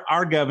meanwhile,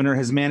 our governor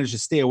has managed to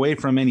stay away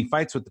from any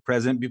fights with the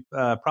president,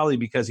 probably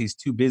because he's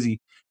too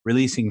busy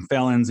releasing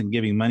felons and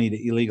giving money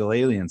to illegal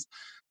aliens.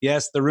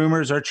 Yes, the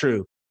rumors are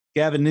true.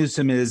 Gavin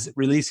Newsom is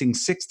releasing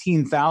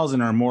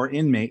 16,000 or more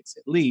inmates,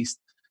 at least,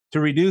 to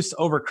reduce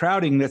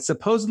overcrowding that's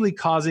supposedly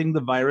causing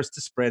the virus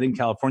to spread in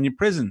California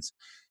prisons.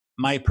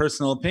 My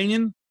personal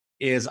opinion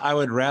is I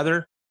would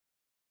rather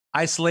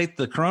isolate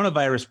the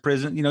coronavirus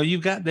prison.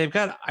 They've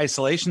got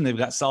isolation, they've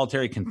got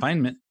solitary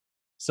confinement.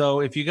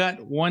 So if you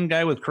got one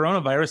guy with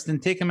coronavirus, then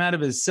take him out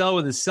of his cell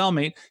with his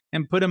cellmate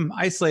and put him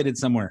isolated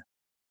somewhere.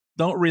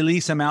 Don't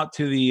release him out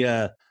to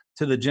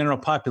the general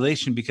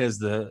population because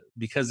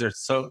they're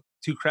so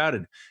too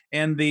crowded.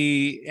 And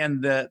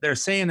they're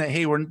saying that,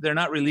 hey, they're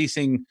not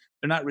releasing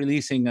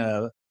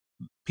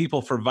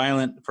people for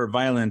violent.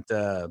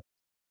 They're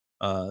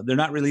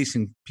not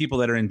releasing people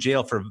that are in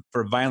jail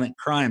for violent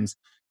crimes.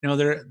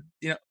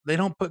 They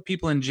don't put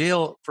people in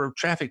jail for a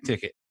traffic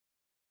ticket.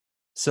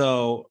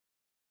 So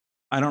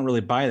I don't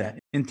really buy that.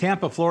 In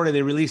Tampa, Florida,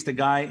 they released a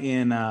guy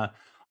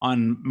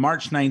on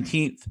March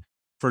 19th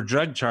for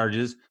drug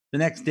charges. The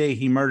next day,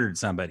 he murdered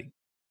somebody.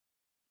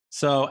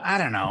 So I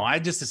don't know. I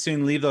just as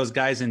soon leave those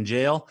guys in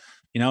jail.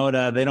 They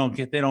don't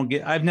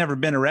get. I've never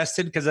been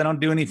arrested because I don't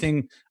do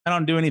anything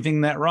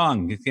that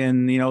wrong.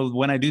 And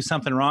when I do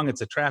something wrong,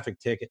 it's a traffic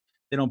ticket.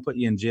 They don't put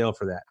you in jail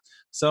for that.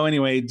 So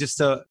anyway, this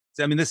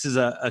is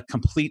a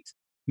complete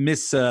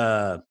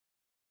misjudgment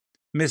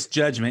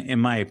in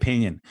my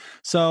opinion.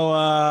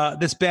 So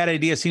this bad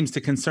idea seems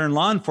to concern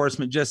law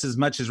enforcement just as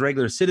much as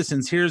regular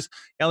citizens. Here's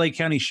LA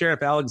County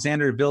Sheriff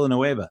Alexander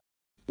Villanueva.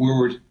 We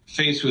were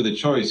faced with a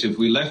choice. If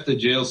we left the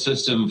jail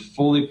system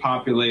fully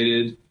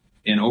populated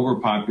and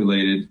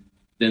overpopulated,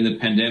 then the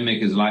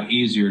pandemic is a lot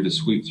easier to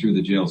sweep through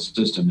the jail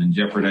system and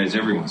jeopardize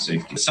everyone's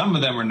safety. Some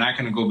of them are not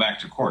going to go back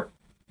to court.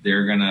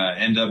 They're going to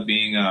end up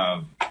being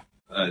they're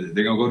going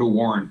to go to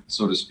warrant,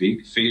 so to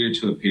speak, failure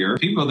to appear.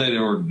 People that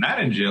are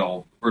not in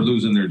jail are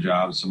losing their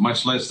jobs,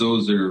 much less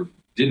those that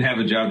didn't have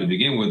a job to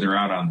begin with, they're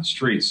out on the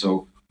streets.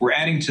 So we're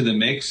adding to the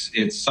mix.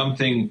 It's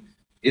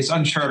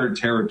uncharted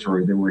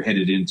territory that we're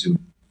headed into.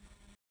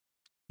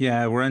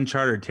 Yeah, we're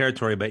uncharted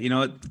territory, but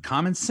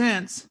common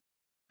sense.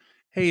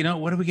 Hey,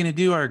 what are we going to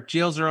do? Our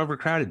jails are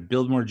overcrowded.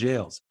 Build more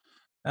jails.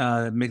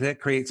 That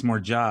creates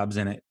more jobs,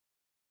 and it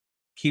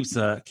keeps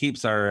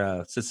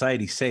our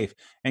society safe.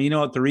 And you know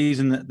what? The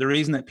reason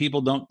that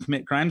people don't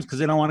commit crimes because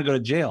they don't want to go to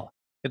jail.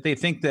 If they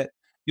think that,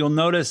 you'll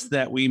notice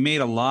that we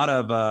made a lot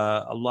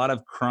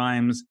of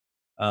crimes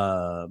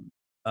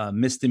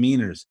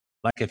misdemeanors.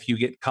 Like if you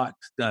get caught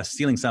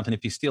stealing something,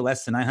 if you steal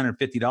less than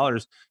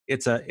 $950,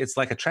 it's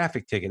like a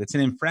traffic ticket. It's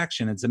an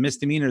infraction. It's a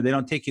misdemeanor. They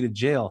don't take you to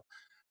jail.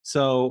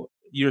 So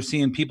you're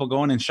seeing people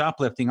going and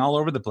shoplifting all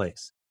over the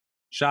place,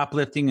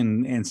 shoplifting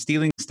and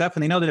stealing stuff.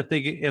 And they know that if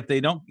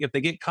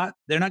they get caught,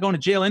 they're not going to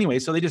jail anyway.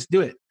 So they just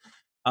do it.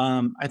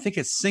 I think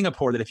it's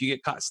Singapore that if you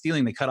get caught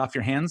stealing, they cut off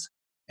your hands,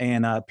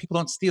 and people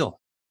don't steal.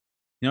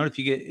 There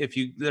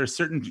are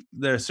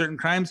certain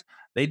crimes,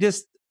 they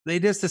just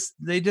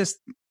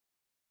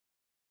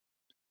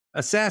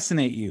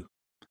assassinate you.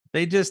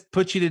 They just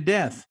put you to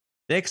death.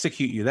 They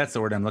execute you. That's the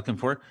word I'm looking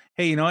for.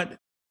 Hey, you know what?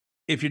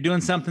 If you're doing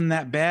something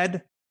that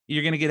bad,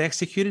 you're going to get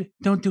executed.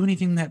 Don't do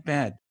anything that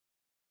bad.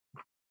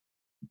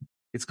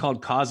 It's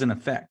called cause and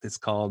effect. It's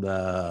called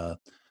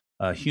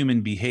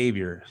human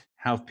behavior.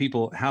 How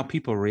people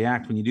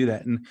react when you do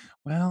that. And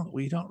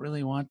we don't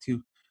really want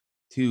to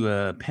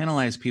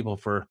penalize people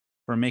for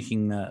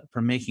making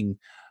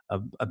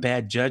a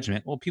bad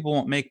judgment. Well, people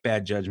won't make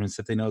bad judgments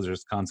if they know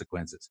there's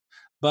consequences.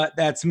 But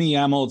that's me.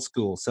 I'm old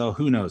school, so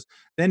who knows?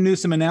 Then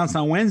Newsom announced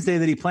on Wednesday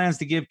that he plans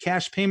to give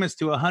cash payments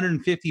to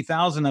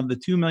 150,000 of the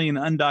 2 million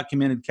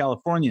undocumented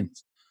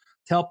Californians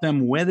to help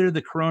them weather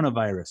the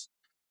coronavirus.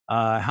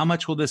 How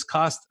much will this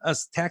cost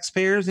us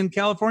taxpayers in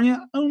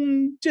California?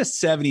 Just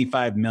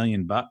 $75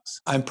 million.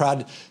 I'm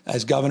proud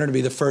as governor to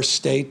be the first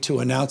state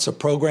to announce a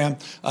program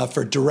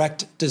for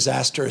direct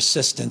disaster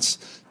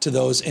assistance to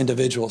those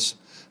individuals.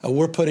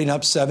 We're putting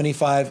up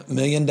 $75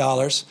 million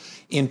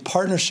in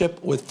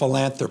partnership with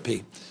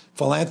Philanthropy.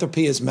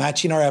 Philanthropy is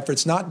matching our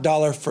efforts, not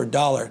dollar for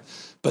dollar,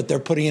 but they're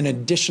putting in an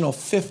additional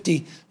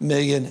 $50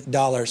 million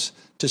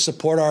to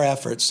support our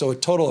efforts. So a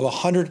total of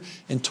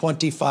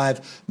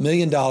 $125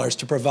 million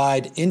to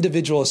provide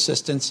individual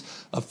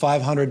assistance of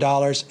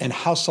 $500 and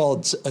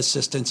household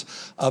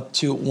assistance up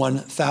to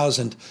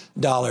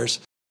 $1,000.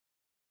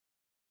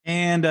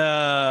 And,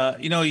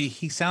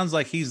 he sounds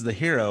like he's the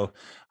hero.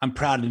 I'm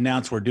proud to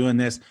announce we're doing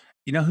this.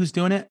 You know who's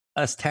doing it?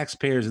 Us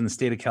taxpayers in the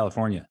state of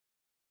California.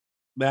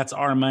 That's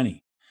our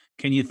money.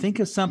 Can you think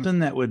of something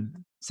that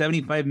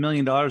 $75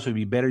 million would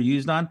be better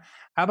used on?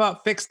 How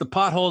about fix the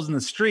potholes in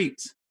the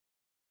streets?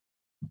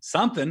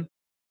 Something.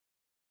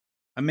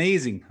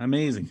 Amazing.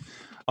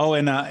 Oh,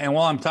 and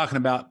while I'm talking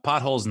about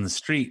potholes in the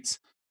streets,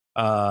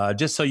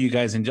 just so you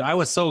guys enjoy, I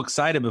was so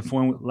excited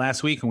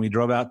last week when we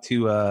drove out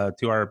to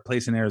our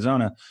place in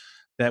Arizona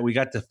that we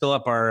got to fill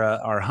up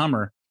our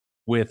Hummer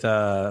with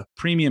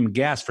premium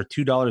gas for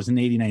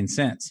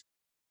 $2.89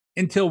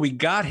 until we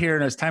got here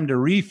and it was time to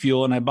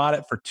refuel, and I bought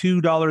it for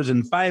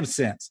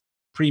 $2.05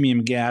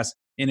 premium gas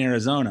in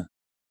Arizona.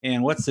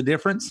 And what's the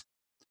difference?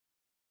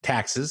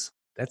 Taxes.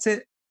 That's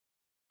it.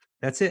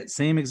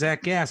 Same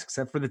exact gas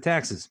except for the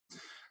taxes.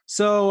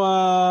 So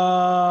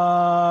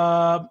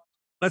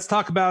let's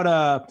talk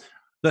about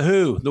the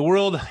WHO, the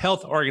World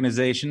Health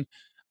Organization,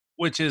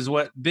 which is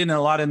what been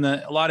a lot in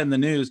the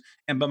news.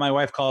 But my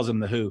wife calls them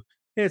the WHO.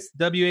 It's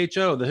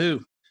WHO, the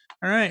WHO.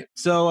 All right.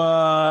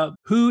 So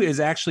who is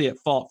actually at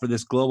fault for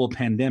this global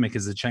pandemic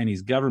is the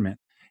Chinese government.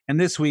 And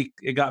this week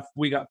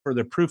we got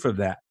further proof of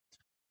that.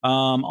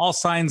 All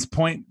signs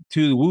point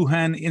to the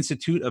Wuhan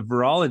Institute of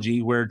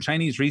Virology, where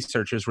Chinese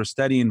researchers were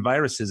studying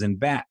viruses in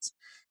bats.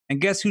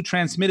 And guess who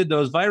transmitted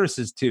those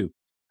viruses to?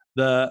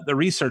 The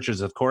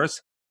researchers, of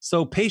course.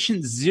 So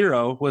patient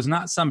zero was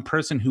not some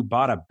person who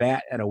bought a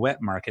bat at a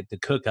wet market to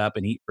cook up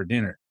and eat for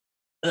dinner.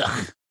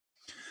 Ugh.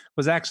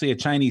 Was actually a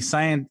Chinese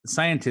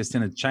scientist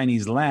in a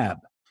Chinese lab.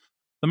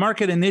 The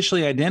market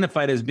initially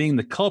identified as being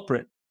the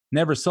culprit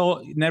never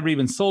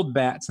even sold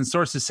bats, and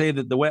sources say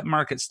that the wet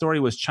market story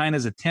was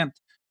China's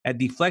attempt at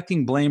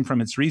deflecting blame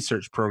from its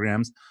research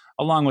programs,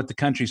 along with the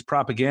country's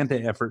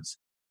propaganda efforts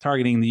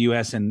targeting the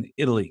U.S. and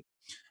Italy.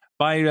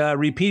 By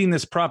repeating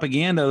this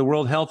propaganda, the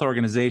World Health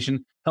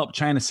Organization helped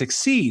China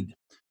succeed,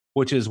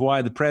 which is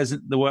why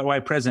why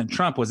President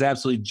Trump was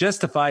absolutely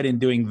justified in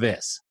doing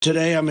this.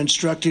 Today, I'm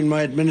instructing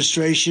my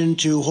administration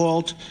to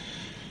halt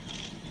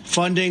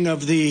funding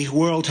of the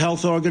World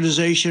Health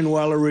Organization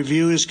while a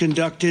review is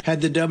conducted.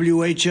 Had the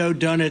WHO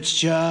done its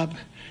job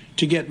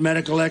to get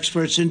medical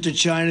experts into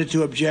China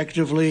to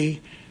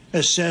objectively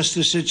assess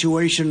the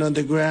situation on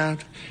the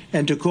ground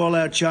and to call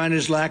out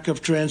China's lack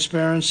of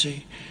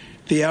transparency,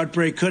 the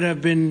outbreak could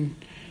have been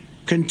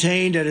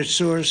contained at its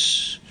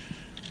source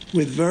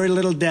with very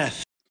little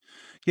death.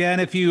 Yeah,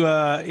 and if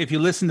you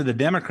listen to the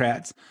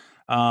Democrats,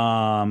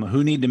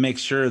 who need to make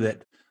sure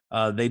that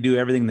they do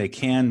everything they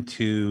can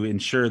to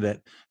ensure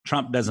that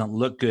Trump doesn't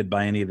look good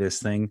by any of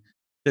this thing,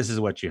 this is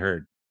what you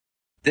heard.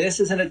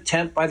 This is an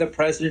attempt by the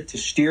president to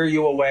steer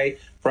you away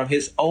from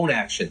his own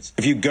actions.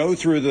 If you go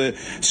through the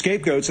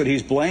scapegoats that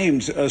he's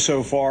blamed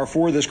so far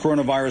for this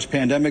coronavirus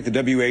pandemic, the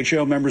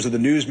WHO, members of the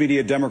news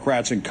media,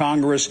 Democrats in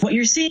Congress. What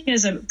you're seeing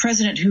is a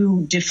president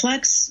who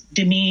deflects,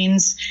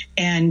 demeans,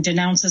 and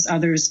denounces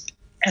others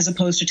as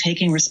opposed to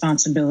taking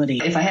responsibility.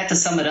 If I had to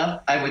sum it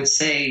up, I would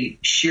say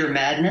sheer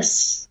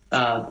madness.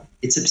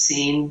 It's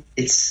obscene.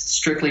 It's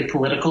strictly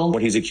political.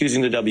 What he's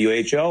accusing the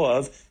WHO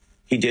of,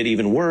 he did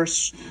even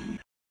worse.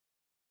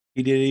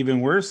 He did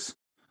even worse.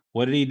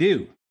 What did he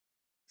do?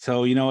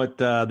 So, you know what,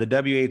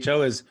 the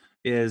WHO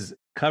is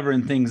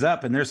covering things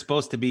up, and they're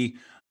supposed to be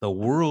the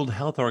World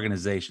Health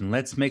Organization.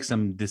 Let's make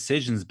some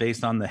decisions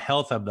based on the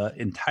health of the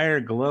entire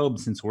globe,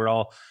 since we're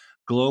all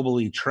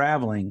globally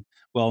traveling.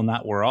 Well,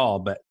 not we're all,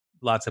 but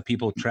lots of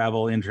people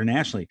travel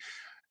internationally.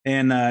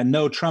 And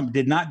no, Trump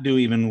did not do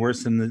even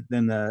worse than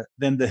the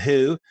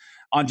WHO.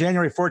 On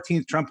January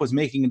 14th, Trump was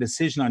making a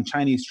decision on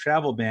Chinese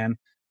travel ban,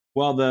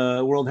 while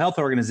the World Health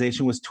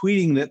Organization was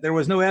tweeting that there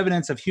was no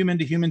evidence of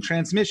human-to-human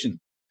transmission.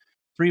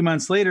 3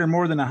 months later,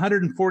 more than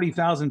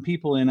 140,000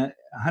 people in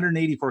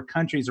 184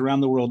 countries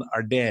around the world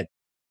are dead.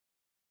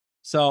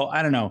 So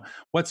I don't know.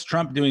 What's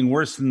Trump doing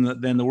worse than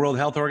the World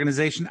Health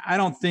Organization? I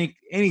don't think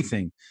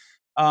anything.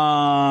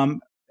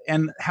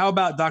 And how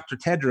about Dr.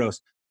 Tedros,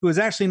 who is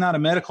actually not a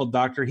medical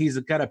doctor? He's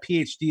got a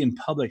PhD in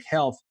public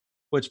health,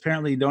 which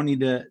apparently you don't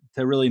need to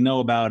really know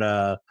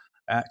about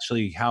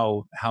actually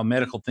how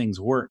medical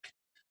things work.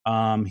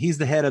 He's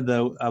the head of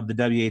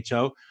the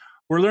WHO.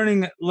 We're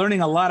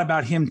learning a lot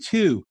about him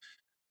too.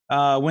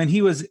 When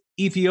he was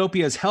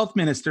Ethiopia's health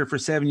minister for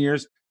 7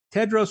 years,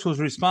 Tedros was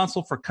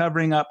responsible for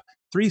covering up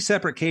 3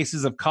 separate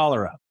cases of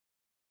cholera.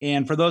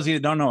 And for those of you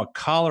that don't know what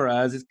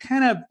cholera is, it's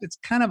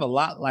kind of a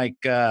lot like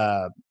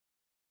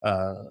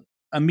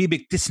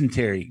amoebic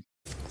dysentery.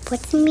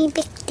 What's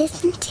amoebic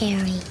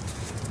dysentery?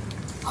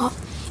 Oh,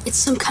 it's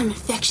some kind of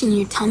infection in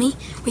your tummy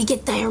where you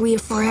get diarrhea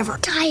forever.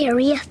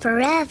 Diarrhea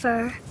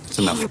forever?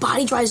 And your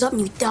body dries up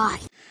and you die.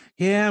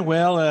 Yeah,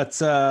 well, that's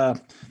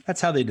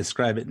how they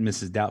describe it in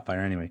Mrs.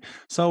 Doubtfire anyway.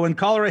 So when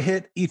cholera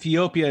hit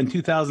Ethiopia in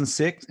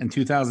 2006 and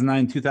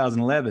 2009,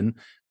 2011,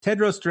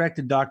 Tedros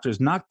directed doctors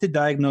not to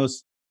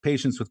diagnose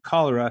patients with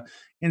cholera.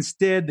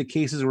 Instead, the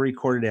cases were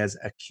recorded as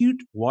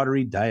acute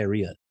watery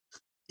diarrhea.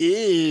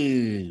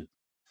 Ew.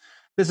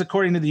 This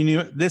according to the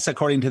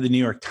New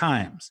York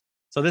Times.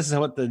 So this is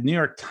what the New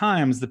York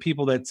Times, the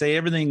people that say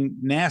everything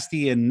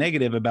nasty and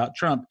negative about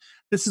Trump,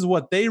 this is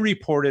what they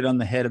reported on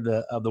the head of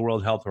the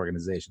World Health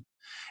Organization.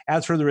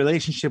 As for the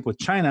relationship with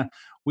China,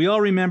 we all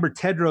remember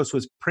Tedros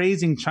was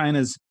praising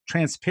China's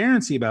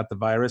transparency about the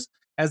virus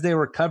as they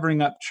were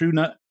covering up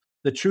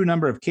the true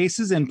number of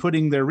cases and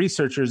putting their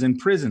researchers in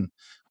prison.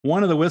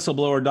 One of the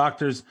whistleblower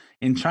doctors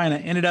in China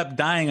ended up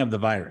dying of the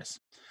virus.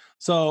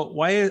 So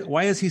why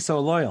is he so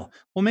loyal?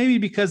 Well, maybe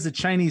because the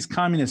Chinese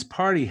Communist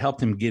Party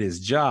helped him get his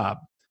job.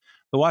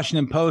 The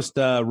Washington Post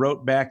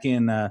wrote back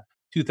in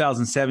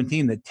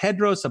 2017 that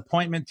Tedros'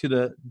 appointment to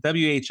the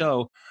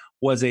WHO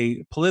was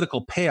a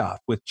political payoff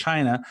with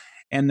China,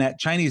 and that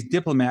Chinese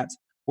diplomats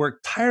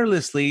worked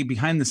tirelessly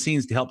behind the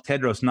scenes to help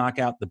Tedros knock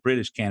out the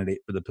British candidate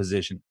for the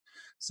position.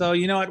 So,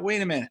 you know what?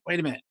 Wait a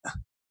minute.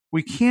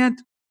 We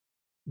can't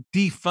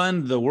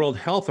defund the World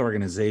Health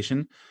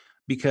Organization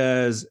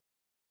because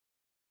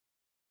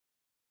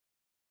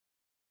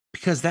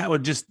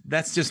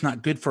that's just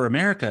not good for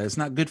America. It's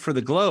not good for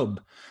the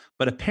globe.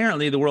 But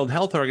apparently the World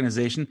Health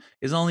Organization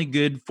is only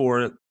good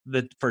for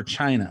for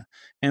China.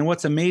 And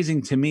what's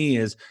amazing to me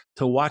is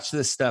to watch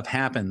this stuff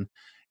happen.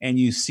 And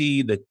you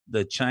see that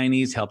the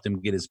Chinese helped him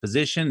get his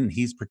position, and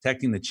he's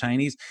protecting the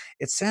Chinese.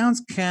 It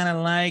sounds kind of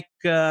like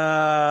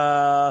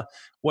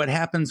what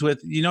happens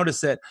with, you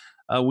notice that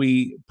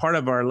part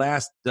of our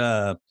last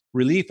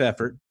relief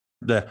effort,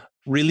 the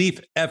relief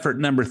effort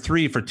number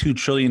 3 for $2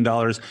 trillion,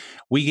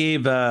 we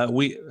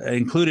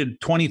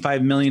included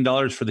 $25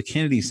 million for the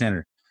Kennedy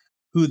Center,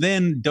 who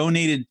then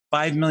donated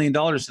 $5 million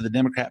to the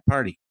Democrat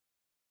Party.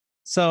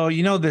 So,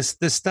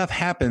 this stuff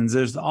happens.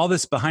 There's all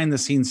this behind the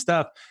scenes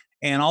stuff.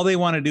 And all they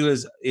want to do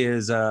is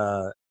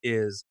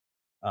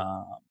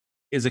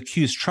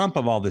accuse Trump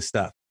of all this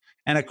stuff.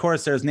 And of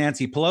course, there's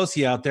Nancy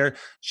Pelosi out there.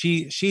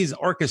 She's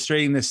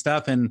orchestrating this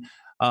stuff and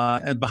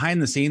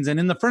behind the scenes. And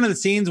in the front of the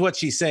scenes, what's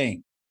she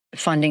saying?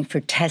 Funding for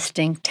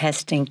testing,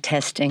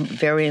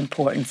 very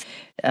important.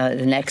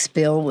 The next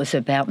bill was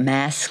about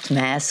masks,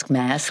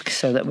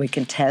 so that we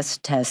can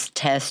test.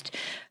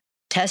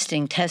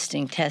 Testing,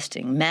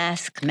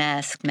 mask,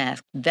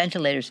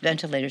 ventilators.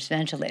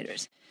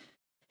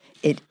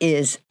 It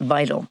is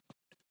vital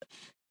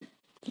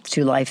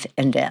to life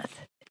and death.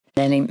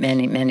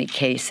 Many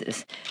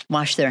cases.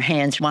 Wash their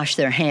hands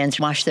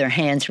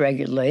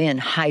regularly,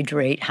 and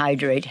hydrate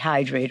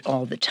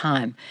all the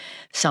time.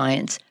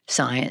 Science.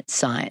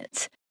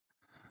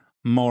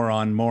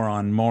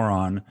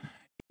 Moron.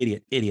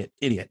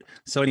 Idiot.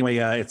 So anyway,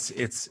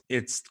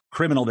 it's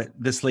criminal that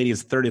this lady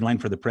is third in line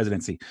for the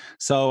presidency.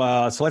 So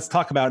let's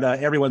talk about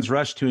everyone's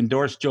rush to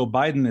endorse Joe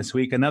Biden this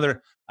week.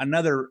 Another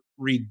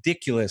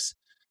ridiculous.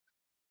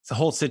 It's a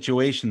whole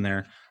situation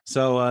there.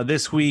 So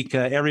this week,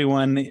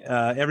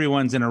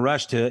 everyone's in a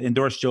rush to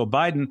endorse Joe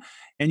Biden.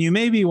 And you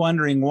may be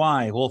wondering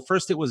why. Well,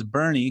 first it was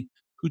Bernie,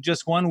 who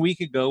just 1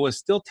 week ago was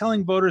still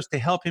telling voters to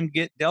help him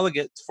get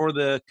delegates for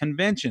the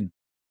convention.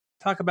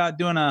 Talk about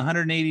doing a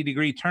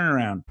 180-degree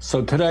turnaround.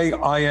 So today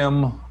I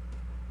am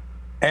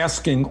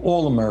asking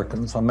all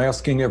Americans, I'm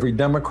asking every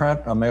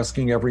Democrat, I'm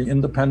asking every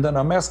independent,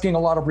 I'm asking a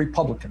lot of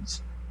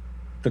Republicans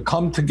to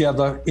come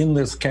together in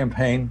this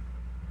campaign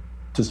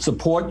to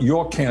support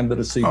your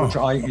candidacy, which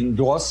I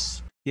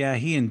endorse. Yeah,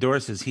 he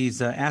endorses.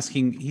 He's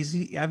asking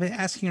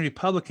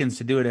Republicans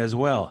to do it as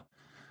well.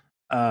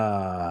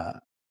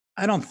 I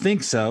don't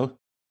think so.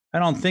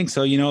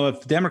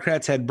 If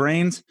Democrats had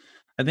brains,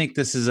 I think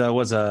this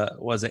was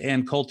a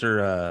Ann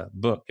Coulter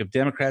book. If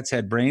Democrats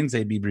had brains,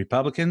 they'd be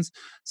Republicans.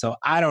 So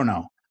I don't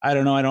know. I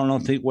don't know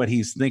what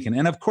he's thinking.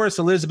 And of course,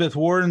 Elizabeth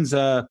Warren's.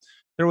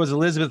 There was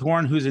Elizabeth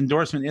Warren, whose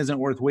endorsement isn't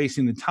worth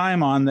wasting the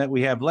time on that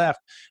we have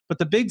left. But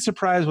the big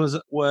surprise was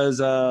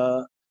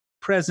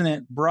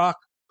President Barack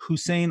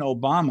Hussein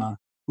Obama,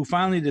 who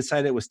finally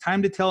decided it was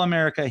time to tell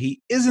America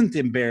he isn't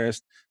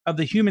embarrassed of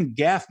the human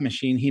gaffe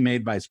machine he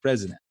made vice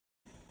president.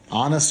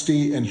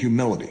 Honesty and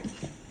humility,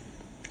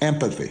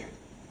 empathy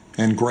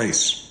and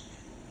grace.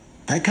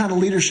 That kind of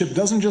leadership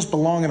doesn't just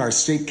belong in our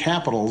state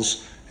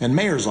capitals and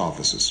mayor's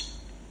offices.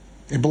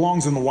 It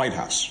belongs in the White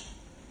House.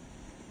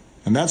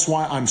 And that's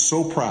why I'm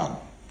so proud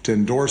to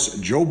endorse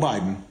Joe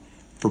Biden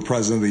for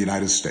President of the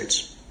United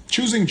States.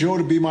 Choosing Joe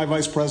to be my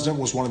vice president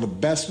was one of the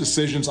best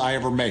decisions I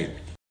ever made.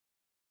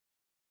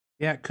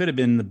 Yeah, it could have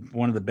been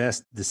one of the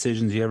best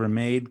decisions you ever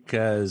made,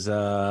 because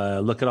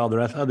look at all the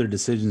other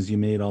decisions you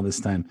made all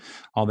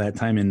that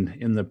time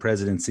in the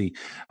presidency.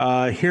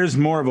 Here's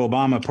more of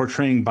Obama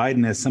portraying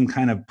Biden as some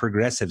kind of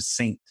progressive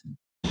saint.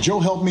 Joe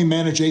helped me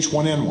manage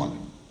H1N1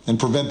 and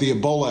prevent the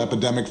Ebola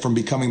epidemic from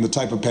becoming the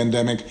type of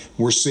pandemic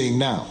we're seeing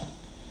now.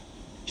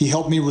 He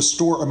helped me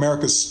restore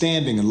America's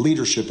standing and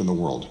leadership in the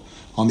world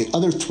on the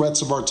other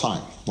threats of our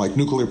time, like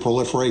nuclear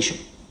proliferation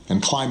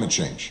and climate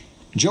change.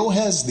 Joe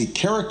has the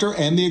character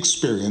and the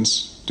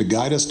experience to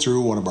guide us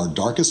through one of our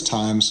darkest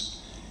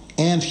times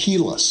and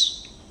heal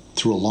us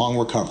through a long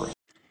recovery.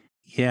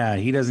 Yeah,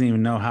 he doesn't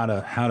even know how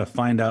to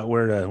find out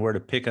where to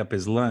pick up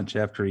his lunch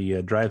after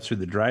he drives through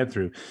the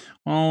drive-thru.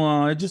 Oh,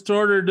 I just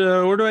ordered.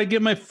 Where do I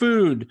get my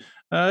food?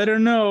 I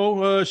don't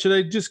know. Should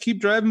I just keep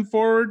driving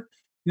forward?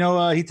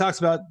 He talks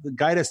about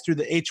guide us through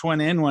the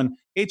H1N1.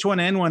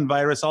 H1N1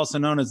 virus, also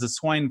known as the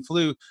swine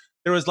flu.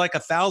 There was like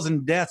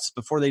 1,000 deaths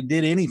before they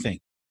did anything.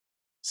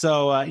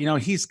 So,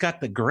 he's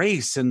got the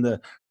grace and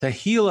to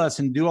heal us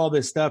and do all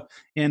this stuff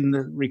and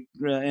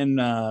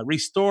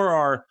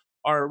restore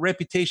our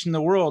reputation in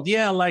the world.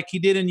 Yeah, like he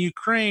did in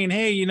Ukraine.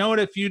 Hey, you know what?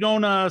 If you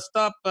don't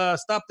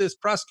stop this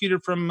prosecutor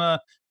from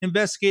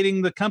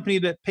investigating the company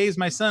that pays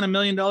my son $1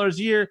 million a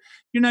year,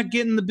 you're not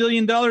getting the $1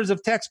 billion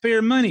of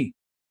taxpayer money.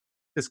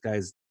 This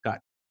guy's got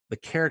the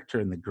character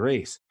and the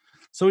grace.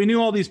 So we knew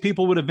all these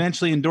people would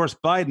eventually endorse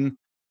Biden,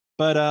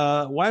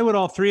 but why would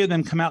all three of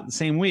them come out the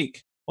same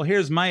week? Well,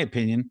 here's my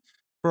opinion.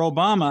 For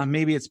Obama,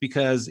 maybe it's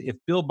because if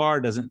Bill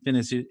Barr doesn't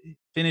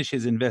finish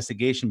his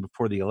investigation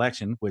before the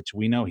election, which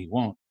we know he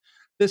won't,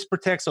 this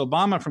protects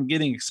Obama from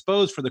getting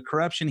exposed for the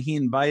corruption he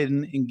and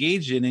Biden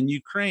engaged in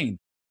Ukraine.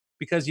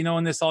 Because,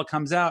 when this all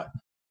comes out,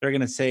 they're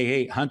going to say,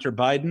 hey, Hunter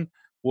Biden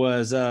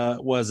was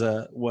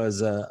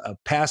a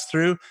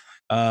pass-through.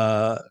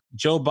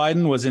 Joe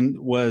Biden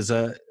was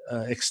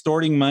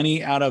extorting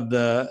money out of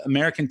the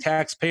American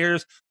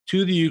taxpayers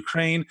to the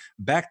Ukraine,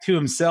 back to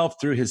himself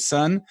through his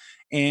son.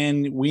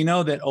 And we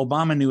know that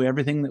Obama knew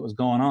everything that was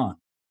going on.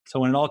 So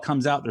when it all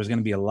comes out, there's going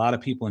to be a lot of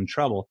people in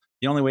trouble.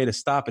 The only way to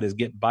stop it is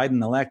get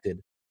Biden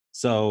elected.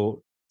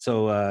 So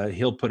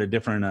he'll put a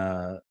different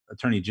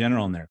attorney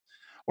general in there.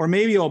 Or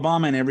maybe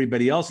Obama and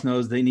everybody else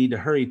knows they need to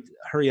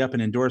hurry up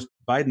and endorse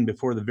Biden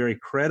before the very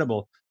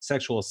credible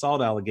sexual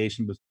assault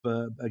allegation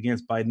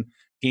against Biden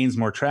gains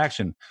more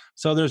traction.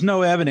 So there's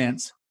no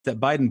evidence that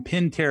Biden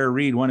pinned Tara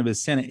Reade, one of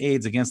his Senate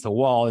aides, against the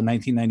wall in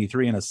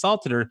 1993 and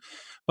assaulted her,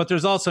 but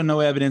there's also no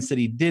evidence that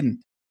he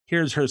didn't.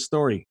 Here's her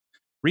story.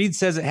 Reade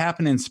says it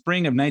happened in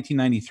spring of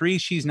 1993.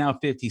 She's now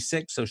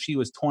 56, so she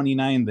was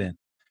 29 then.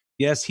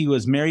 Yes, he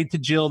was married to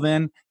Jill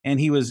then, and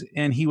he was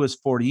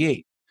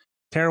 48.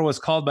 Tara was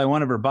called by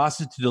one of her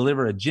bosses to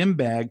deliver a gym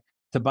bag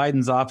to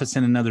Biden's office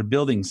in another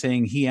building,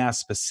 saying he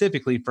asked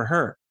specifically for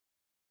her.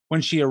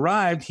 When she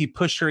arrived, he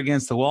pushed her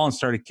against the wall and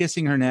started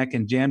kissing her neck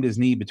and jammed his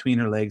knee between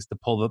her legs to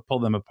pull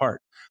them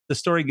apart. The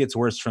story gets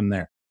worse from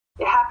there.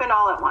 It happened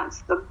all at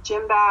once. The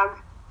gym bag,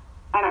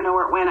 I don't know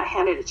where it went. I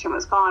handed it to him, it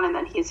was gone, and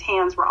then his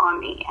hands were on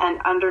me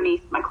and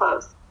underneath my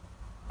clothes.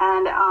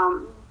 And,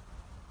 and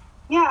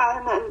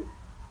then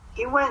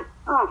he went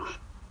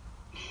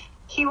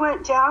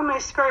down my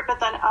skirt, but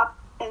then up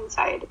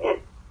inside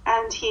it,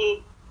 and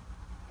he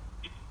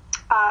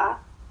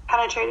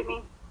penetrated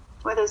me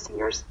with his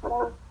fingers,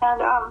 whatever.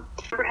 And I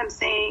remember him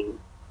saying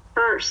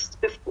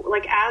first, before,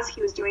 like as he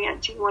was doing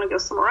it, do you want to go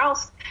somewhere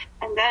else?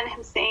 And then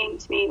him saying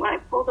to me, when I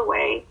pulled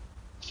away,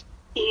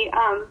 he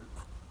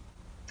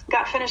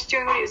got finished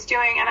doing what he was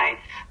doing, and I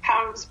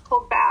kind of was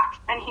pulled back,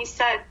 and he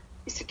said,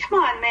 come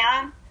on,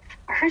 man,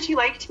 I heard you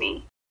liked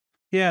me.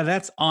 Yeah,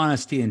 that's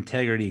honesty,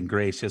 integrity, and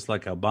grace, just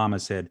like Obama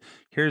said.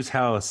 Here's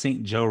how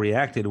St. Joe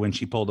reacted when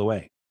she pulled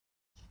away.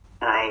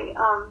 And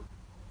I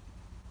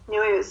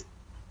knew he was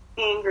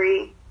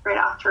angry right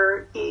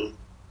after he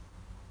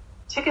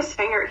took his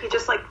finger. He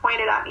just like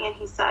pointed at me and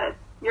he said,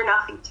 "You're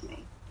nothing to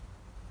me."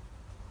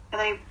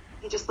 And then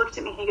he just looked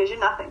at me and he goes, "You're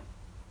nothing,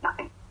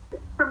 nothing."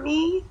 For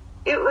me,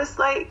 it was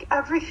like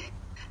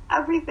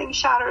everything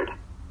shattered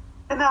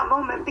in that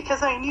moment,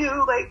 because I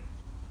knew like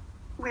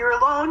we were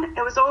alone.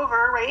 It was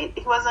over, right?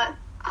 He wasn't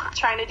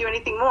trying to do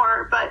anything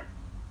more, but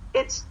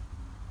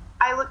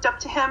I looked up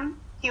to him.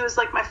 He was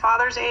like my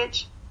father's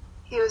age.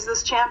 He was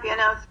this champion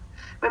of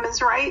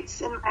women's rights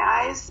in my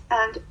eyes,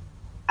 and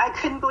I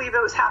couldn't believe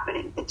it was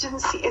happening. It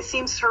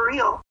seemed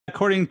surreal.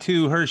 According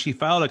to her, she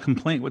filed a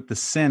complaint with the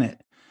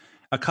Senate,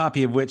 a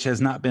copy of which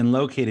has not been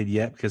located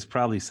yet because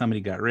probably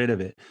somebody got rid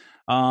of it.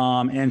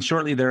 And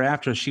shortly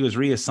thereafter, she was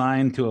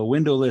reassigned to a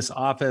windowless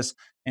office,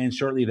 and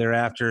shortly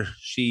thereafter,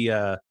 she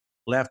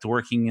left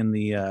working in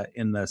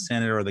the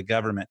Senate or the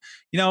government.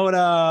 You know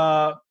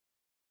what?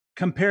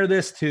 Compare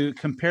this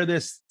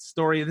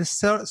story.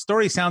 This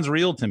story sounds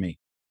real to me.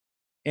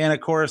 And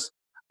of course,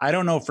 I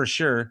don't know for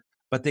sure,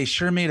 but they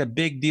sure made a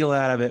big deal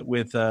out of it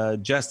with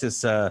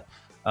Justice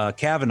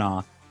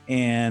Kavanaugh.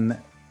 And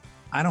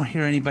I don't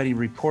hear anybody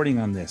reporting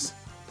on this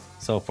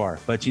so far.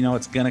 But you know,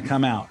 it's going to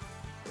come out.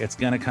 It's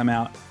going to come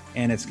out,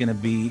 and it's going to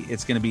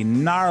be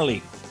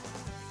gnarly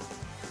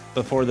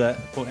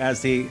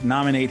as they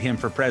nominate him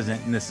for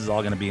president, and this is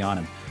all going to be on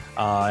him.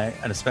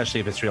 And especially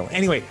if it's real.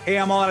 Anyway, hey,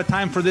 I'm all out of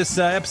time for this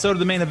episode of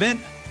The Main Event.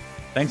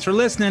 Thanks for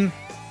listening.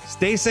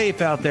 Stay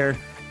safe out there,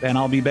 and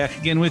I'll be back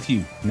again with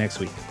you next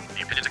week.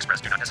 The opinions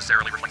expressed do not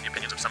necessarily reflect the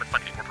opinions of Summit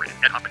Funding Incorporated.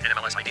 Ed Hoffman,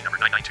 NMLS ID number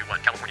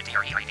 9921, California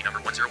DRE ID number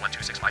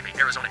 1012658,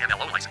 Arizona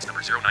MLO license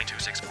number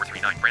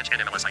 0926439, Branch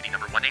NMLS ID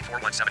number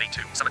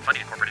 1841782, Summit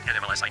Funding Incorporated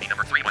NMLS ID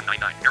number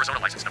 3199, Arizona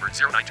license number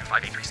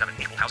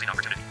 0925837, Equal Housing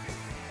Opportunity.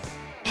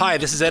 Hi,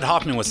 this is Ed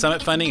Hoffman with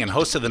Summit Funding and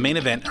host of The Main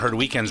Event, heard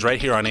weekends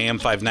right here on AM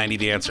 590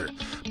 The Answer.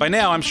 By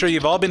now, I'm sure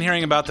you've all been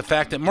hearing about the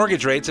fact that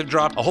mortgage rates have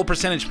dropped a whole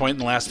percentage point in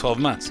the last 12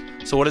 months.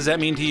 So what does that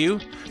mean to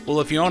you? Well,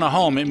 if you own a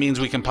home, it means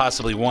we can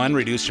possibly 1,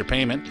 reduce your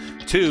payment,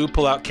 2,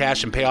 pull out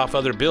cash and pay off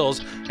other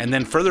bills, and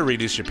then further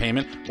reduce your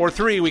payment, or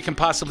 3, we can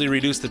possibly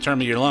reduce the term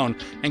of your loan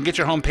and get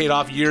your home paid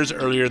off years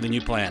earlier than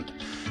you planned.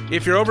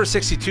 If you're over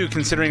 62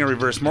 considering a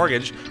reverse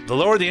mortgage, the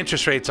lower the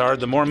interest rates are,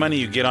 the more money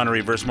you get on a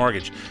reverse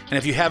mortgage. And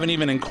if you haven't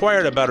even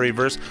inquired about a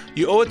reverse,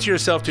 you owe it to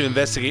yourself to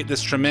investigate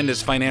this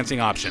tremendous financing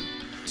option.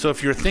 So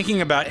if you're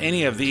thinking about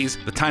any of these,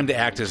 the time to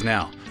act is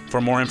now. For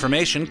more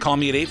information, call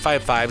me at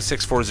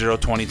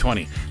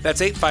 855-640-2020.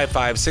 That's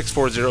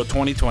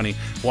 855-640-2020.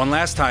 One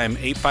last time,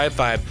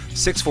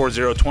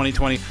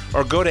 855-640-2020.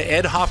 Or go to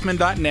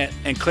edhoffman.net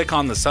and click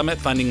on the Summit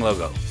Funding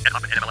logo. Ed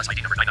Hoffman, NMLS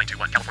ID number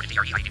 9921, California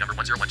DRE ID number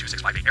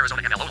 1012658,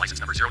 Arizona MLO license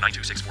number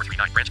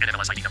 0926439, Branch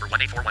NMLS ID number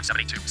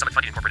 1841782, Summit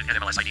Funding Incorporated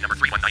NMLS ID number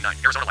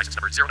 3199, Arizona license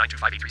number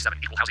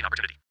 0925837, Equal Housing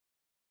Opportunity.